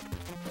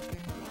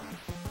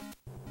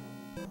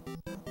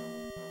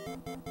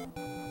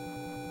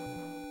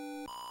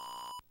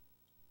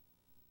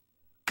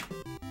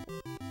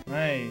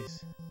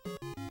 Nice.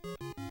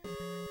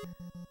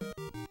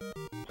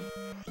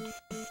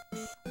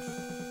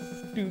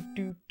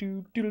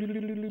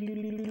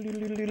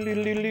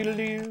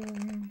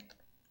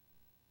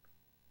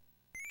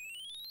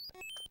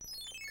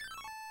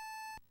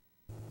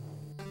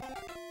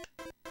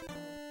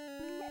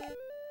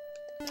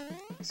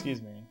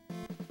 Excuse me.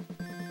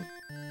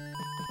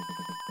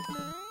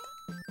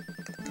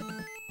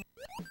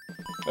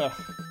 Ugh.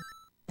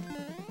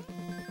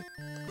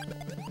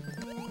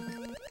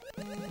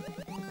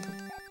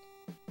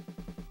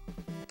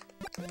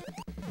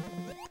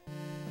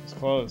 It's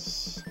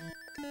close.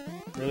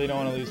 Really don't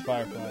want to lose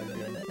Firefly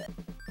here.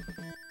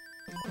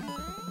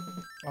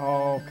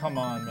 Oh, come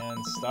on, man.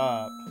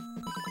 Stop.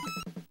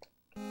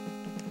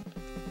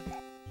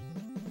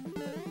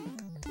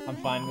 I'm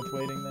fine with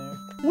waiting there.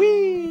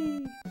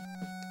 Whee!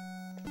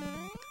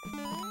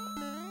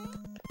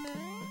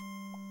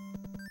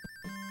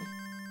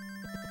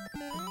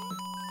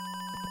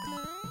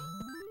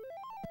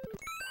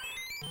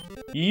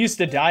 You used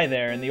to die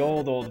there in the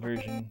old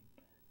version.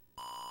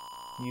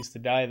 You used to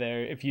die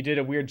there. If you did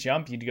a weird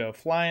jump, you'd go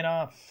flying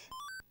off.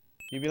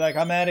 You'd be like,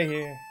 I'm out of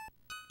here.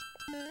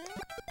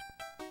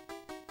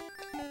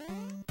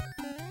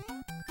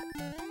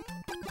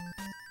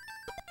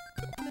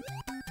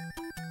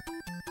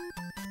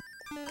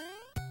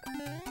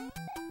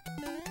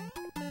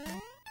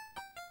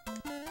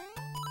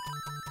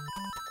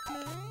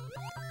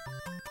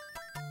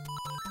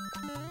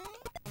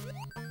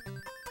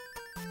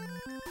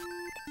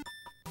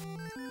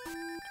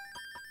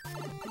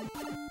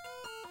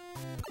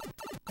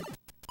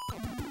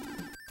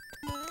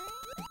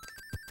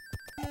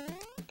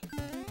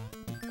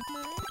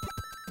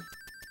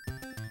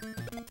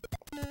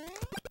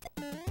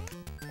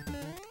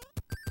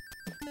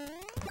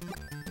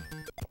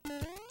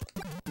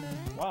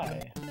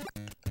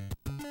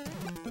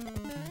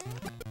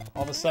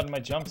 All of a sudden my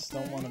jumps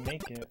don't want to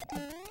make it.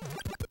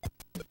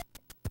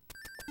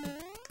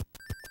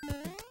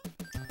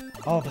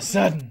 All of a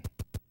sudden.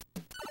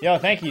 Yo,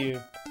 thank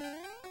you.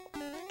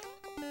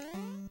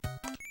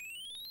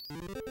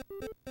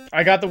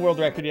 I got the world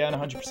record, yeah,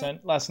 100%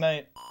 last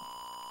night.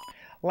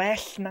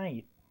 Last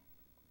night.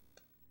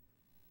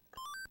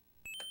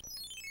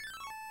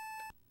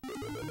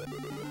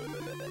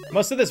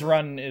 Most of this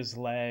run is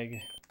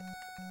lag.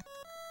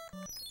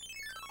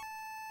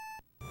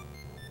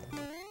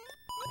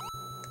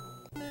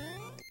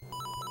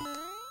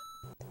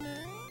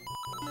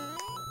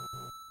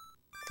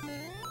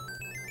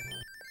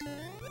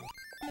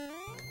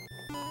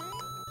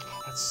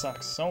 That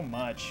sucks so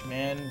much,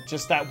 man.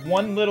 Just that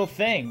one little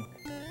thing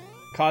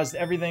caused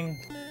everything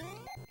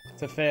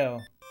to fail.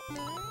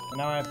 And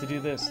now I have to do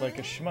this like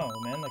a schmo,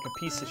 man, like a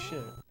piece of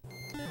shit.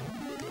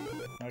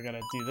 Now I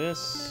gotta do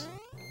this.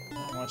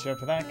 Watch out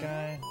for that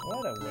guy.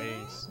 What a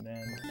waste,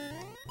 man.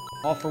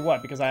 All for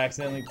what? Because I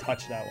accidentally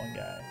touched that one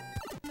guy.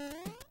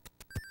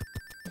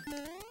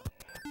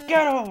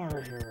 Get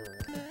over here!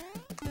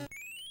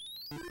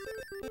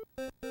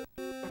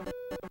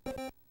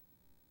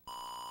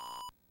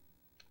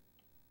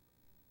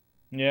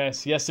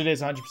 Yes,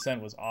 yesterday's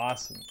 100% was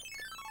awesome.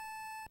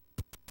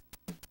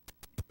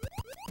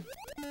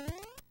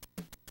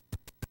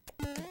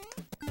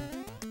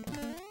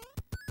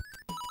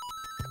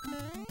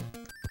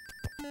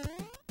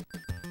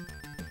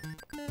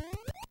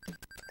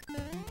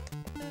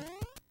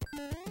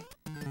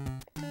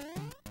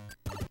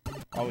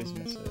 Always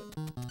miss it.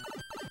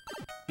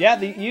 Yeah,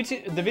 the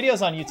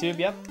video's on YouTube,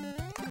 yep.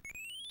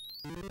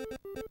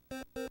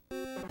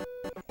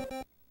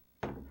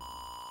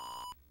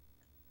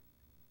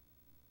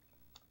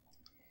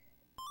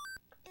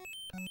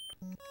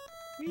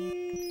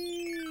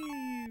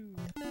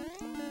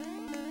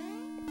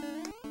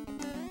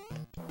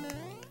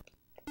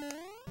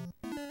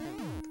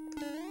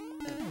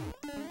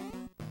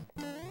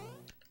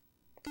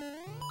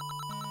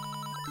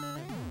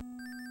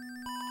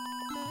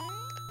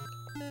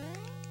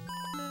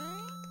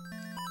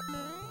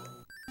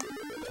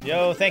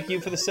 Yo, thank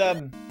you for the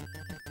sub.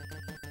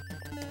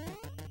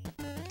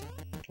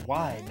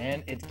 Why,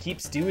 man? It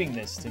keeps doing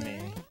this to me.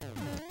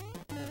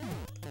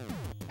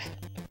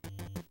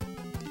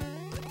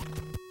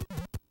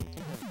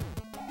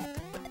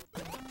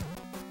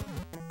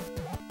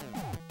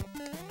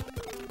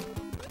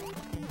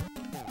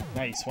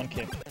 Nice, one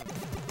kick.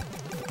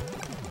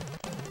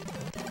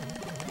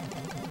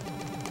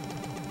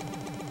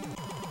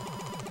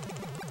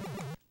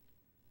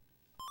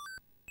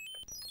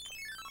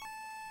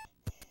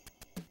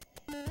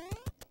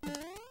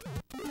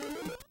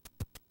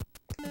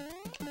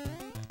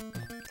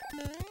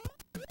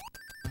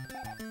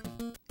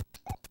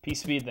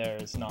 Speed there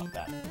is not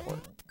that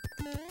important.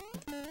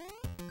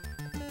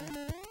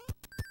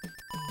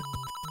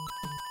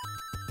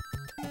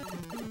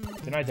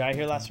 Didn't I die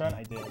here last run?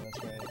 I did,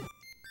 that's right.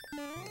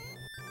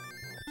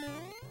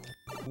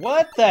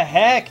 What the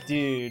heck,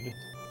 dude?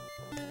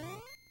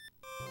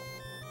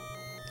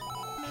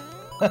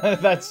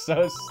 That's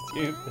so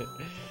stupid.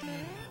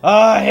 Oh,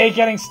 I hate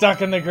getting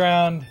stuck in the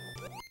ground.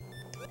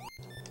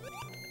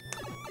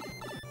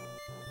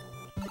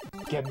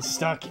 Getting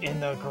stuck in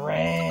the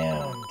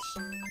ground.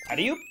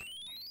 Alley-oop.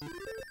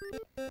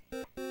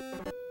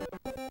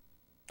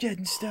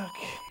 Getting stuck.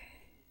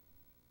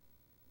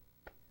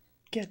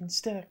 Getting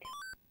stuck.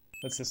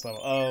 What's this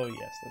level? Oh,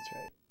 yes, that's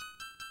right.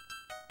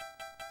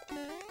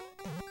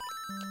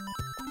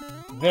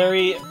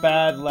 Very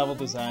bad level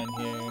design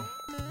here.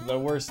 The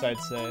worst, I'd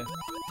say,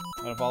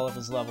 out of all of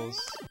his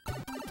levels.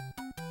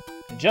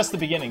 And just the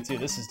beginning, too.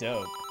 This is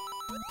dope.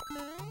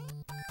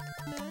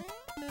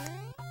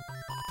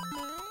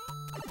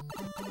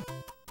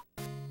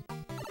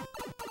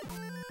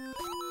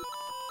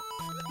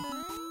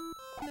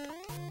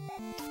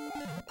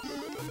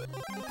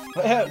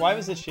 Why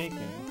was it shaking?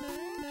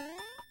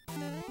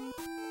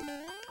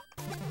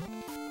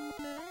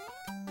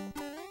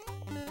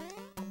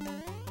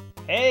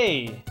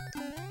 Hey!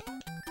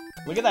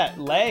 Look at that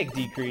lag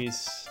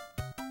decrease.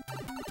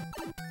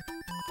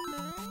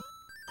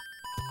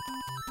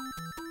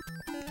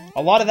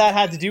 A lot of that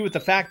had to do with the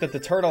fact that the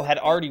turtle had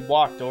already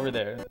walked over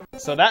there.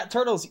 So that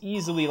turtle's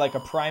easily like a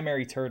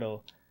primary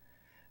turtle.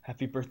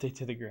 Happy birthday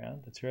to the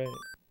ground, that's right.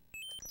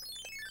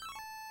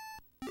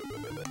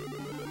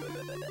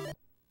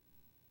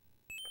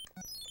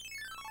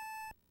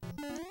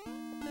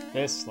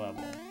 This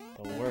level,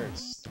 the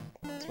worst.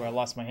 That's where I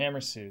lost my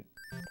hammer suit.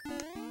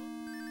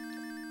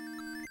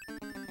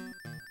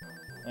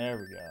 There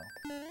we go.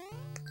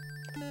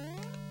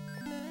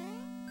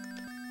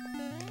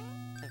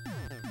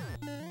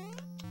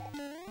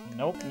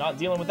 Nope, not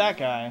dealing with that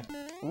guy.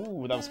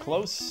 Ooh, that was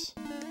close.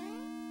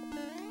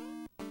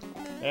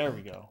 There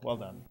we go. Well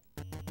done.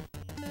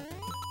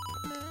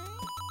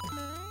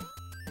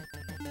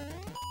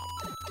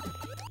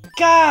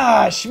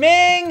 Gosh,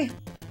 man!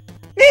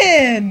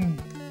 Man!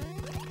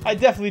 I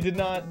definitely did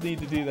not need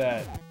to do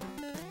that.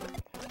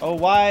 Oh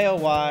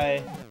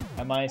why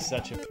am I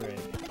such a prig?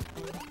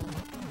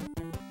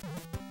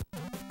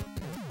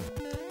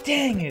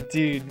 Dang it,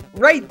 dude.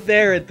 Right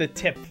there at the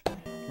tip.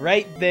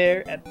 Right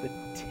there at the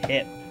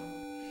tip.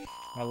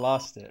 I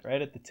lost it.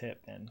 Right at the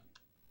tip, man.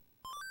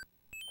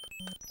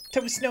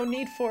 There was no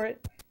need for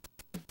it.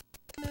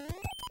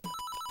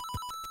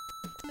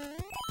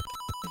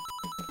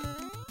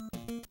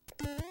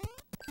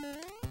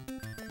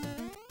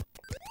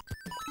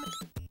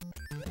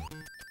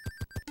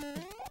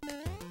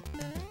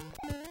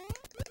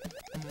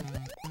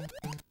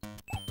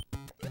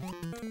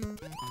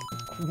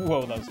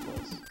 Whoa, that was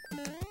close.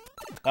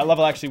 That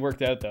level actually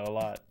worked out, though, a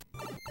lot.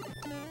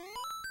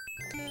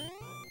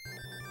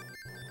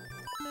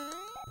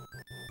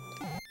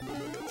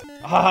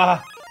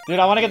 Ah! Dude,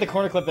 I want to get the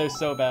corner clip there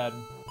so bad,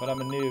 but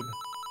I'm a noob.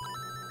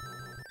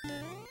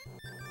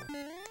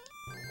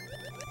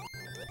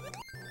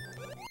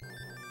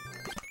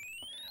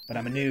 But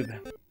I'm a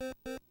noob.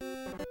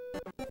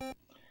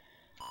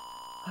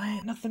 I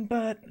ain't nothing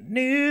but a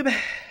noob.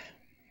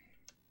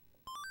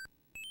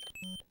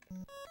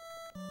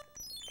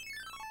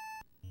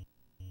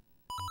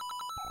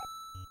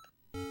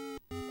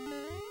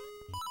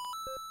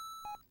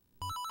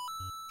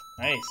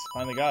 Nice,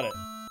 finally got it.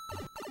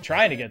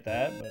 Trying to get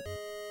that, but...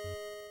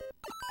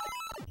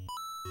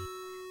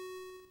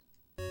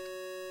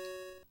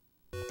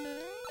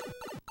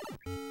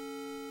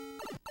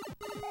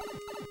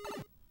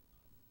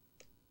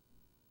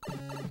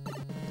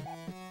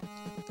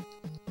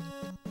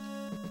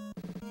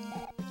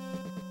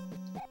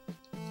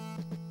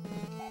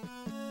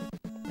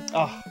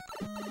 Oh,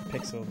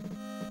 pixel.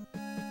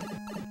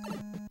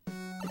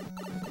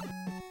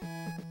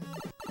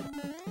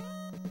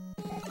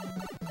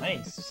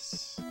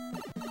 Nice.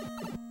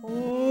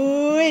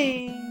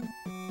 Wee.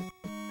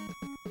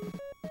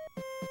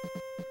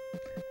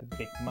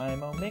 Big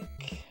Mimo Mick.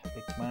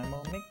 Big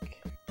Mimo Mick.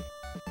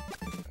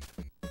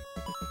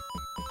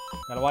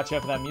 Gotta watch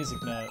out for that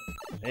music note.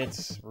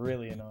 It's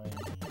really annoying.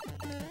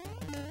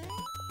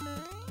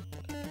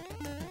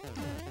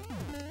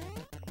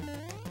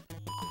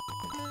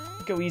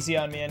 Go easy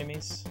on me,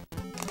 enemies.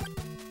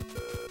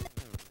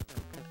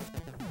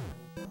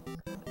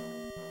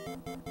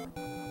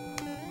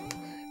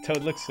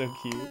 Toad looks so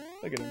cute.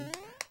 Look at him.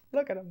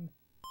 Look at him.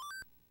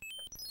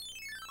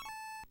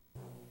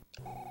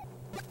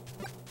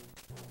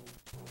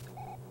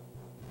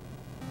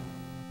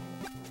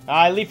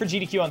 I leave for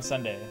GDQ on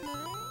Sunday.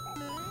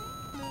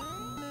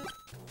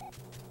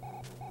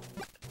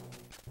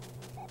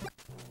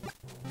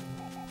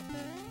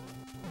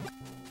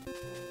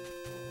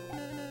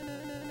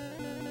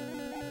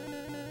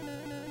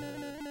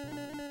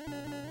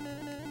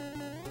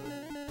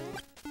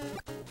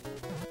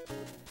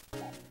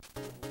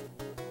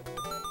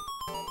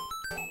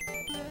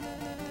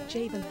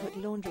 Jabin put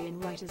laundry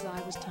in right as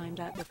I was timed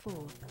out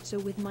before, so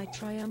with my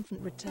triumphant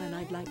return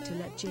I'd like to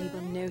let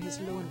Jabin know his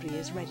laundry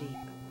is ready.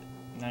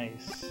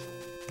 Nice.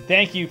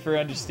 Thank you for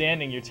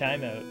understanding your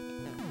timeout.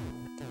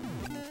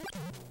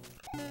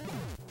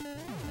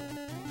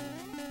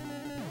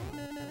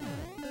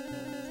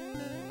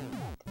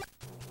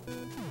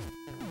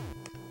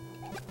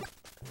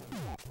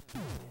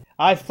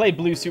 I've played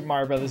Blue Super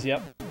Mario Brothers,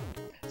 yep.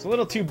 It's a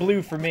little too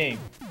blue for me.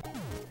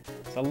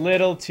 It's a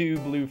little too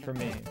blue for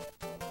me.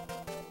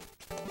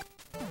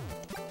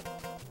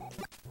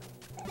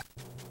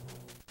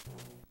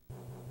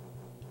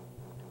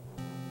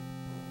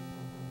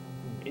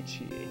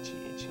 Itchy, itchy,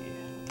 itchy.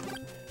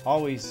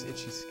 Always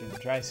itchy skin,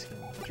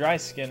 dry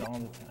skin all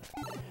the time.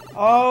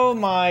 Oh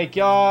my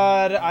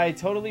god, I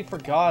totally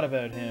forgot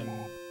about him.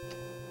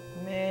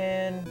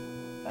 Man,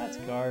 that's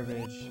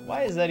garbage.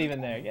 Why is that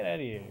even there? Get out of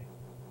here.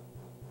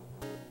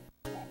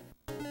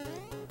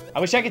 I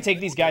wish I could take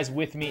these guys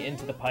with me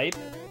into the pipe.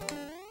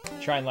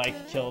 Try and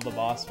like kill the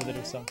boss with it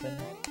or something.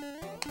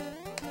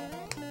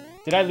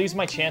 Did I lose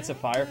my chance of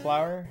Fire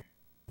Flower?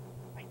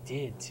 I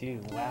did too,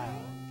 wow.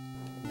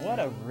 What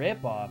a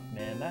ripoff,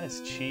 man. That is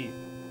cheap.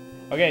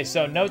 Okay,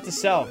 so note to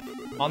self.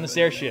 On this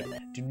airship,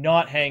 do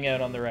not hang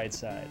out on the right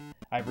side.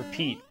 I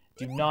repeat,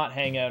 do not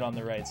hang out on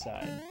the right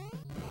side.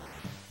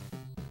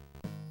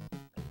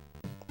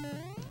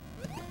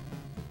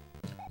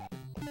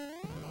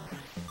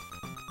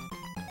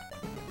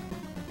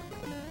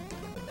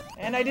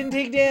 And I didn't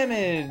take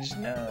damage!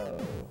 No.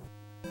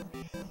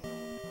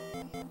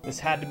 This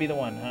had to be the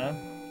one, huh?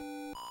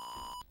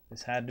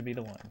 This had to be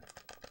the one.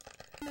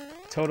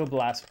 Total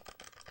blast.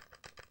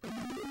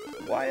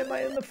 Why am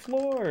I in the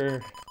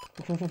floor?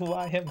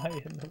 Why am I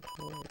in the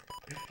floor?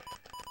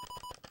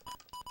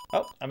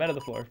 Oh, I'm out of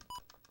the floor.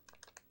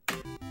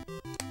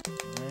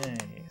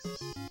 Nice.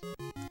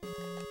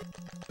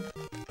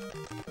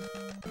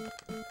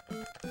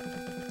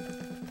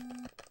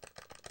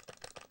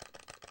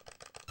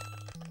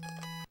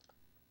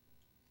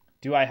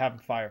 Do I have a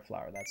Fire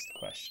Flower? That's the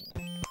question.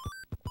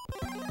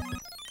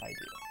 I do.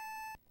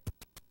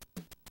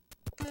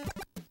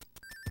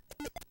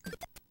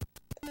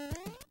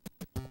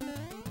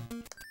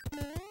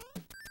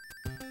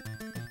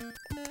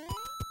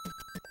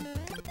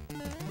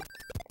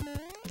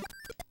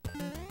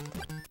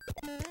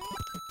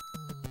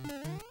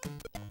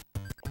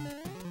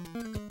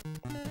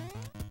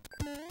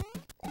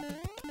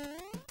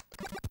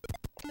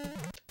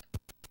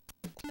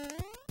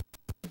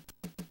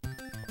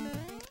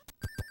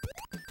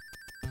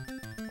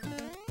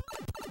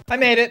 I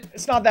made it.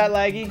 It's not that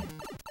laggy.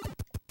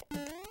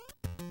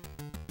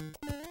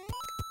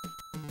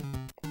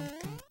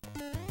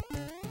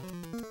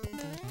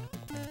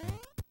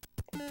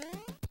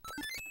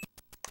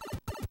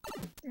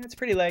 It's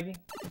pretty laggy.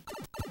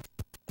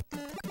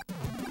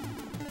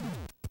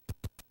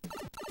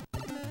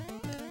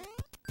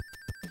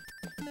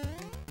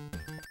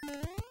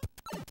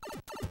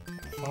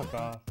 Fuck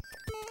off.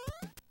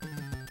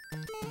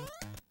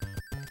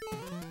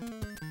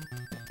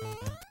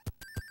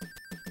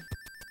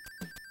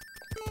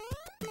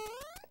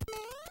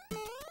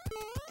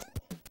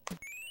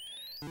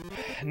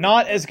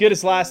 Not as good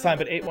as last time,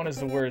 but 8-1 is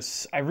the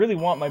worst. I really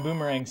want my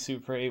boomerang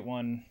suit for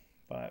 8-1,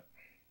 but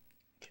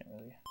can't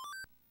really.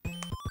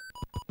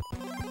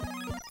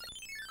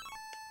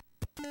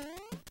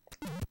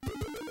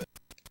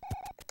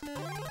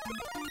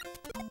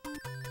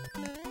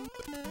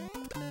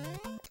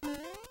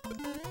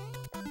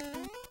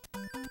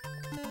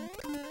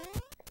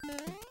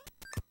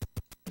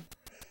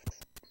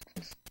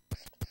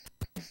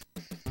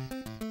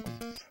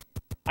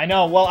 I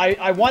know, well,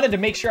 I wanted to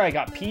make sure I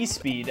got P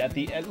speed at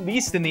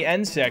least in the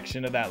end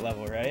section of that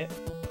level, right?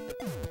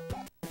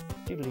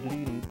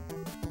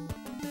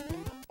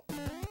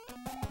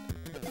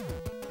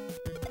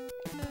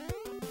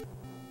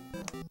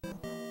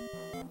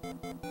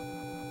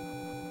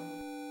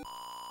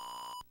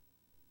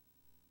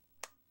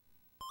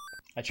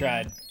 I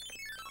tried.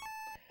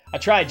 I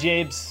tried,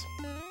 Jabes.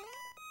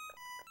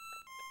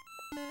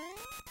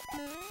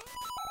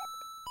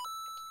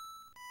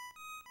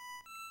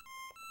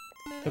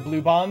 The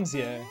blue bombs?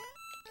 Yeah.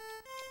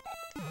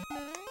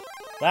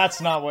 That's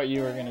not what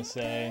you were gonna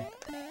say.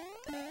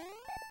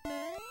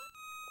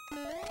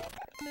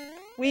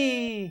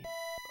 Whee!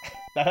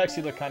 That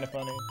actually looked kind of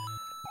funny.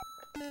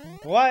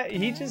 What?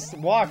 He just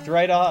walked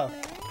right off.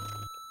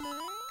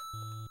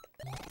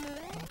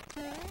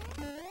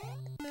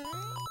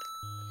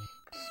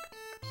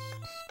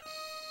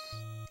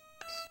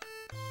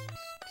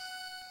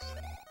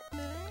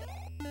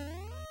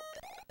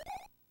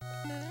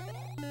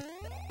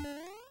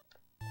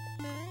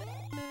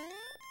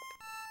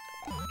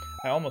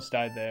 I almost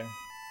died there.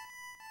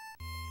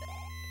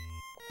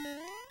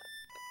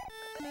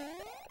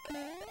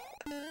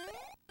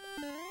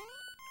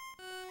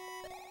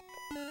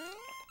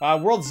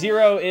 World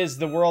 0 is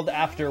the world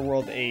after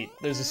World 8.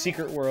 There's a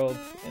secret world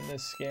in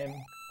this game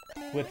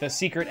with a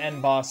secret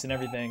end boss and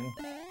everything.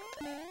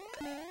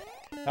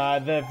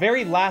 The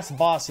very last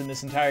boss in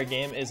this entire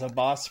game is a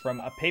boss from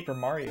a Paper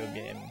Mario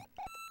game.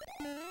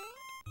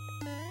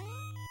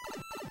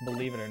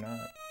 Believe it or not.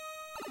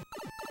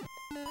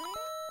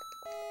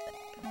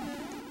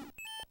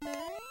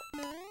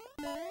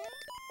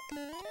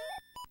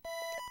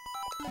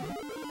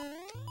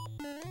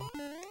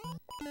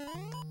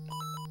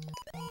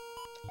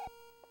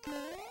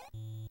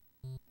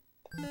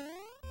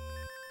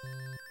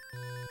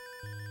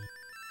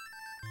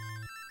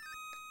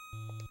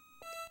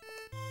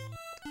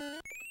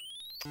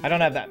 I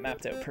don't have that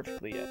mapped out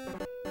perfectly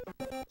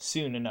yet.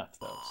 Soon enough,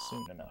 though.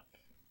 Soon enough.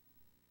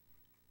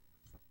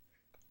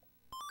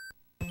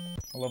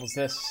 What level's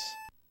this?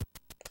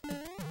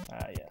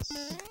 Ah,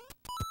 yes.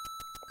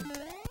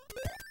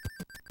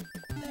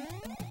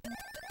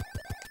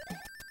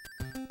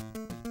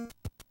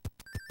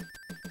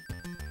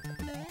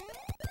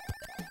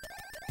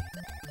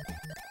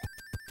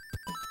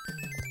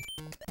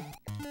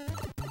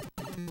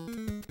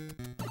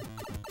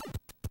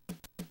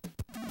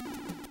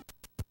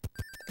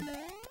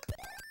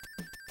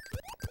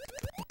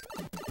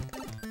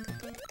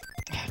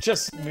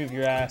 Just move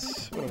your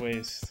ass. What a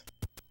waste.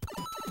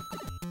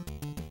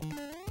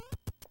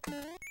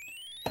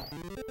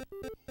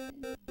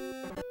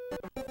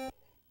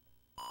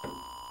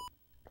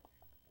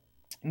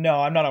 No,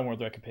 I'm not on world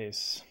record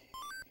pace.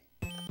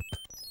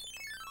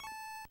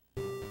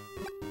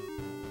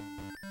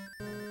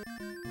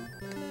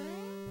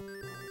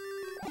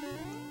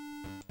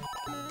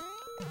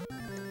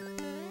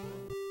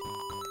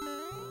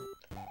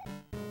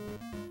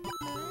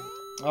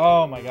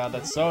 Oh my god,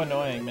 that's so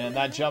annoying, man.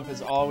 That jump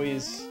is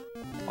always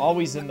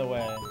in the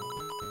way.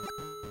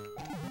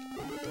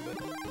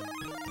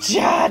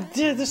 Yeah,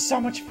 dude, there's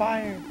so much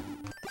fire.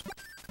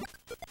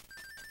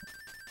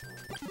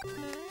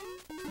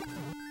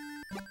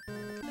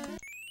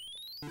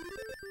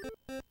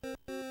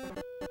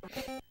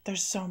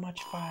 There's so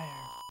much fire.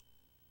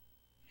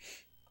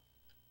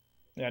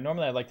 Yeah,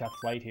 normally I'd like to have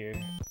flight here.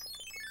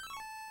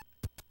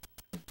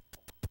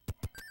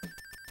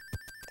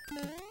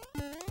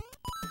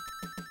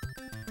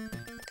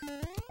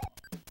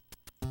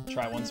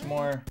 Try once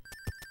more.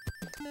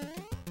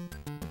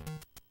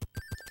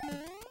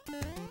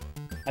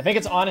 I think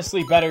it's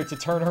honestly better to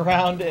turn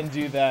around and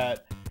do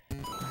that.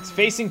 It's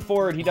facing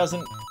forward, it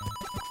doesn't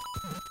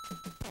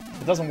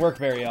work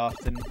very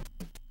often.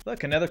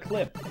 Look, another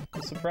clip.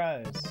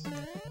 Surprise.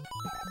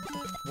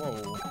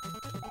 Whoa.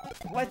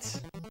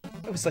 What?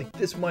 It was like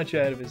this much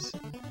out of his...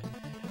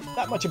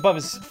 That much above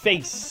his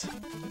face.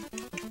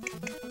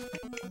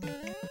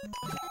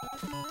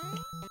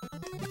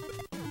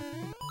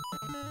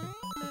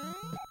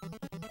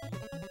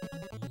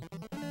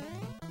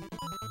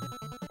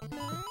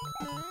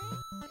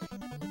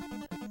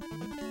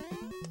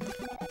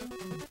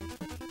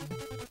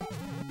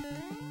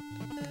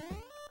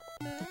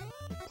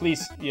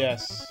 Please,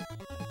 yes.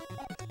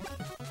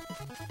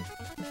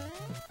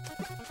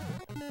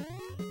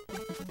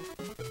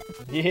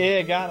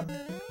 Yeah, got him.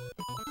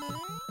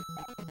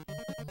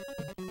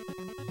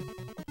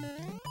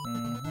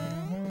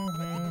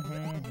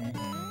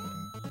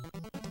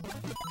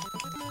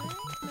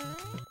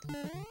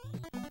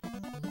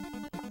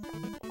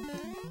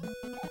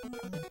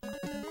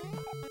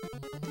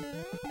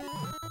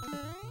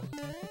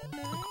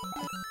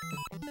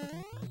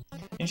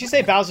 Didn't you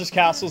say Bowser's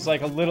Castle's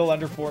like a little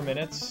under 4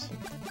 minutes?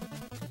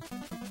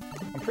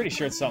 I'm pretty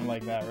sure it's something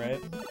like that, right?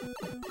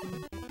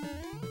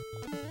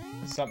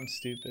 Something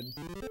stupid.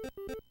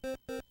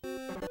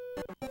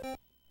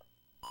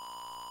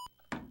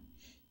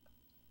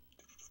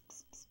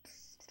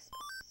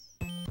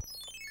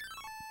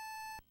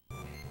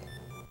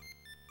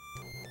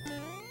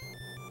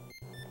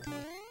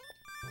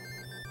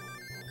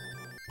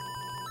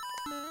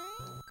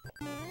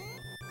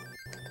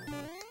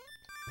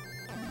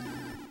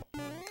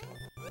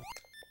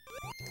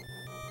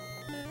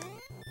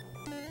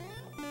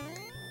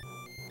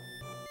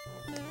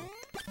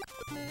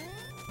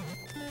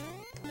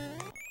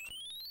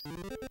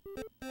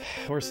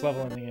 Worst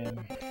level in the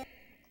game.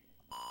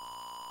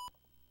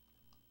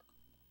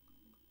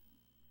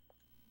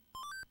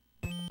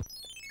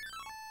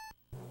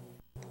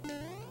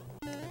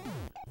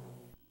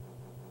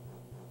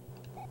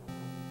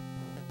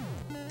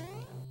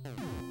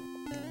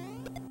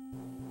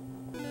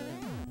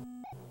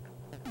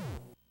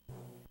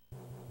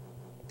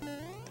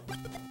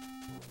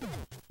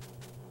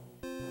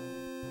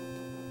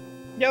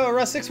 Yo,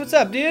 Russ6, what's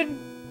up, dude?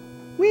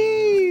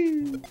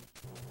 Whee!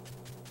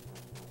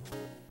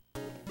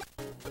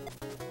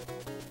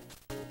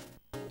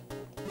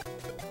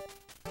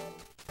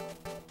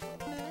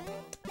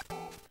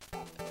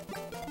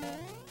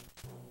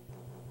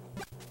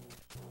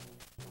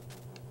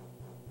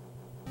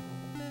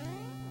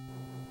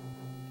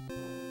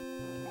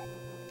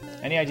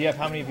 Any idea of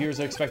how many viewers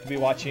I expect to be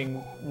watching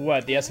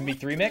what, the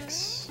SMB3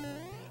 mix?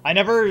 I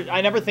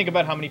never think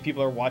about how many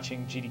people are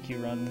watching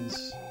GDQ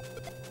runs.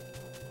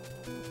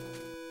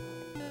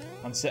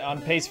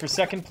 On pace for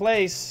second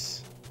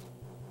place.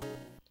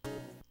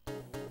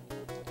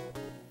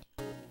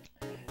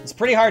 It's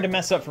pretty hard to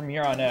mess up from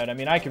here on out. I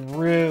mean, I could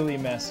really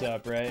mess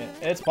up, right?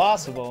 It's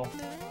possible.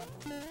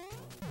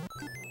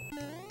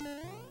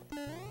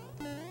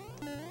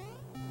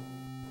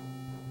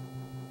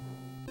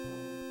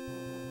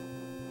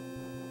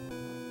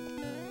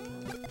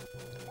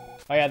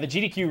 Oh yeah, the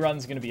GDQ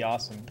run's gonna be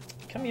awesome.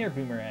 Come here,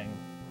 Boomerang.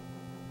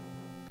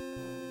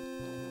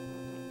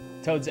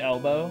 Toad's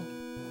elbow.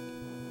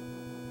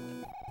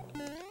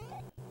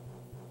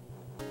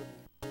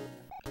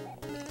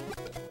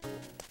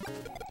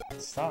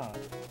 Stop.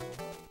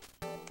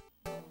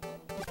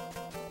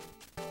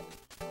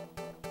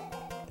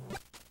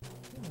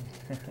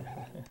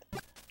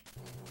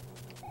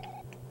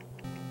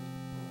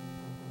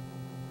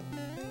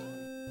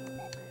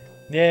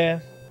 Yeah.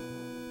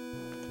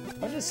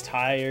 I'm just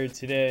tired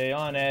today,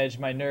 on edge,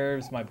 my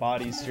nerves, my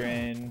body's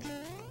drained.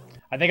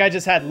 I think I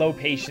just had low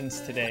patience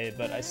today,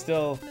 but I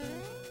still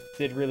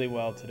did really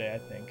well today, I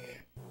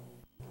think.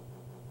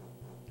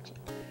 It's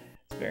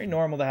very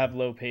normal to have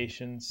low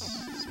patience,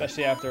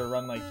 especially after a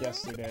run like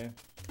yesterday.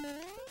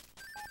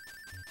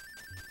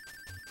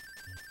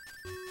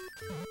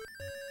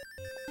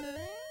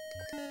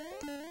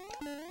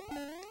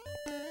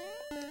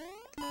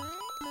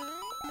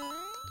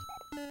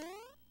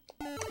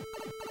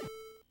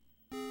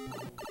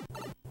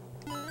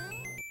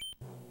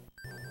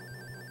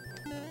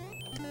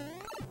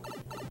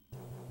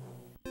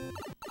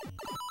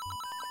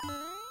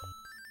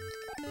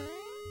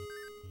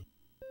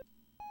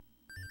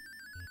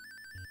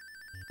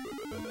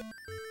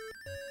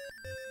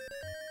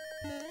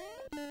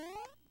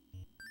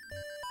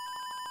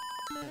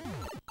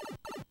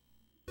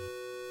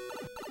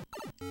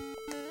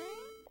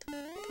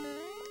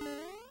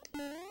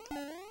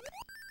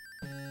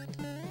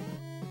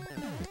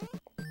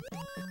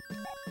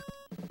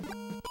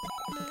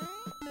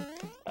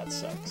 That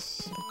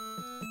sucks.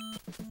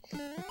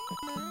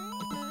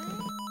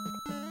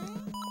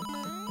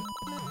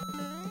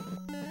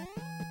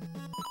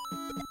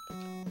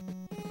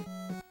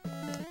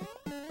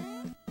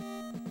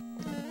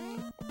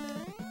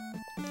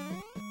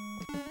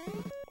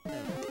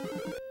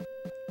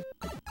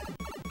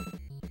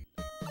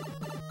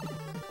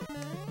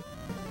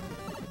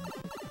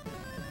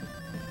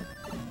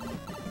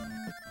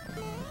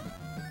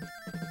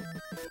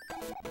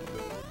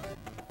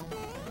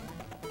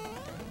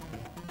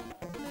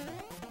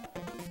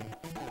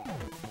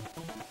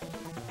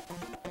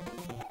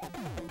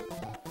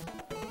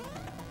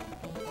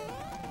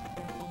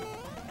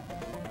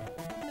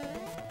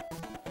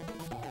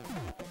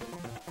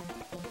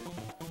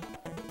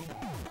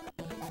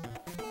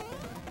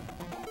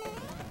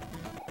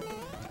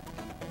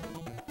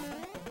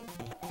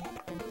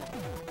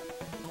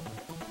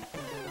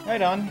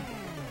 Right on.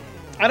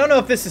 I don't know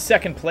if this is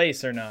second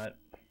place or not.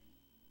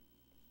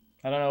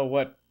 I don't know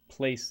what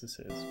place this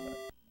is,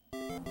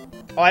 but...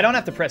 Oh, I don't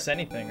have to press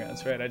anything.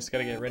 That's right. I just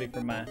gotta get ready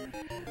for my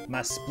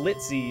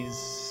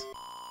splitsies.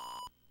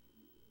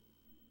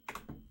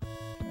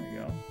 There we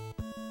go.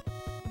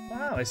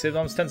 Wow, I saved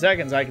almost 10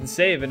 seconds. I can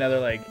save another,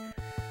 like,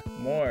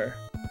 more.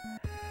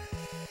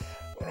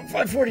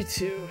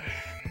 542.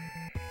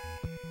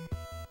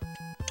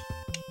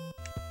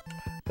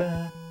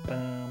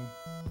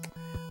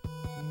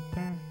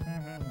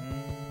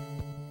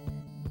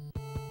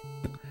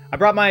 I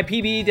brought my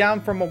PB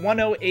down from a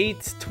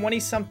 108 20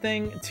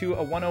 something to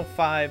a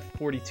 105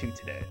 42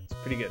 today. It's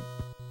pretty good.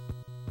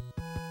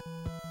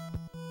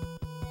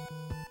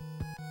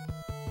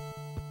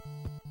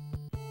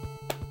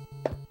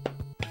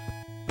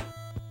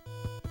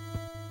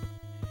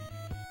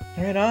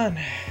 Right on.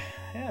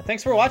 Yeah,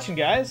 thanks for watching,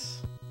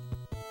 guys.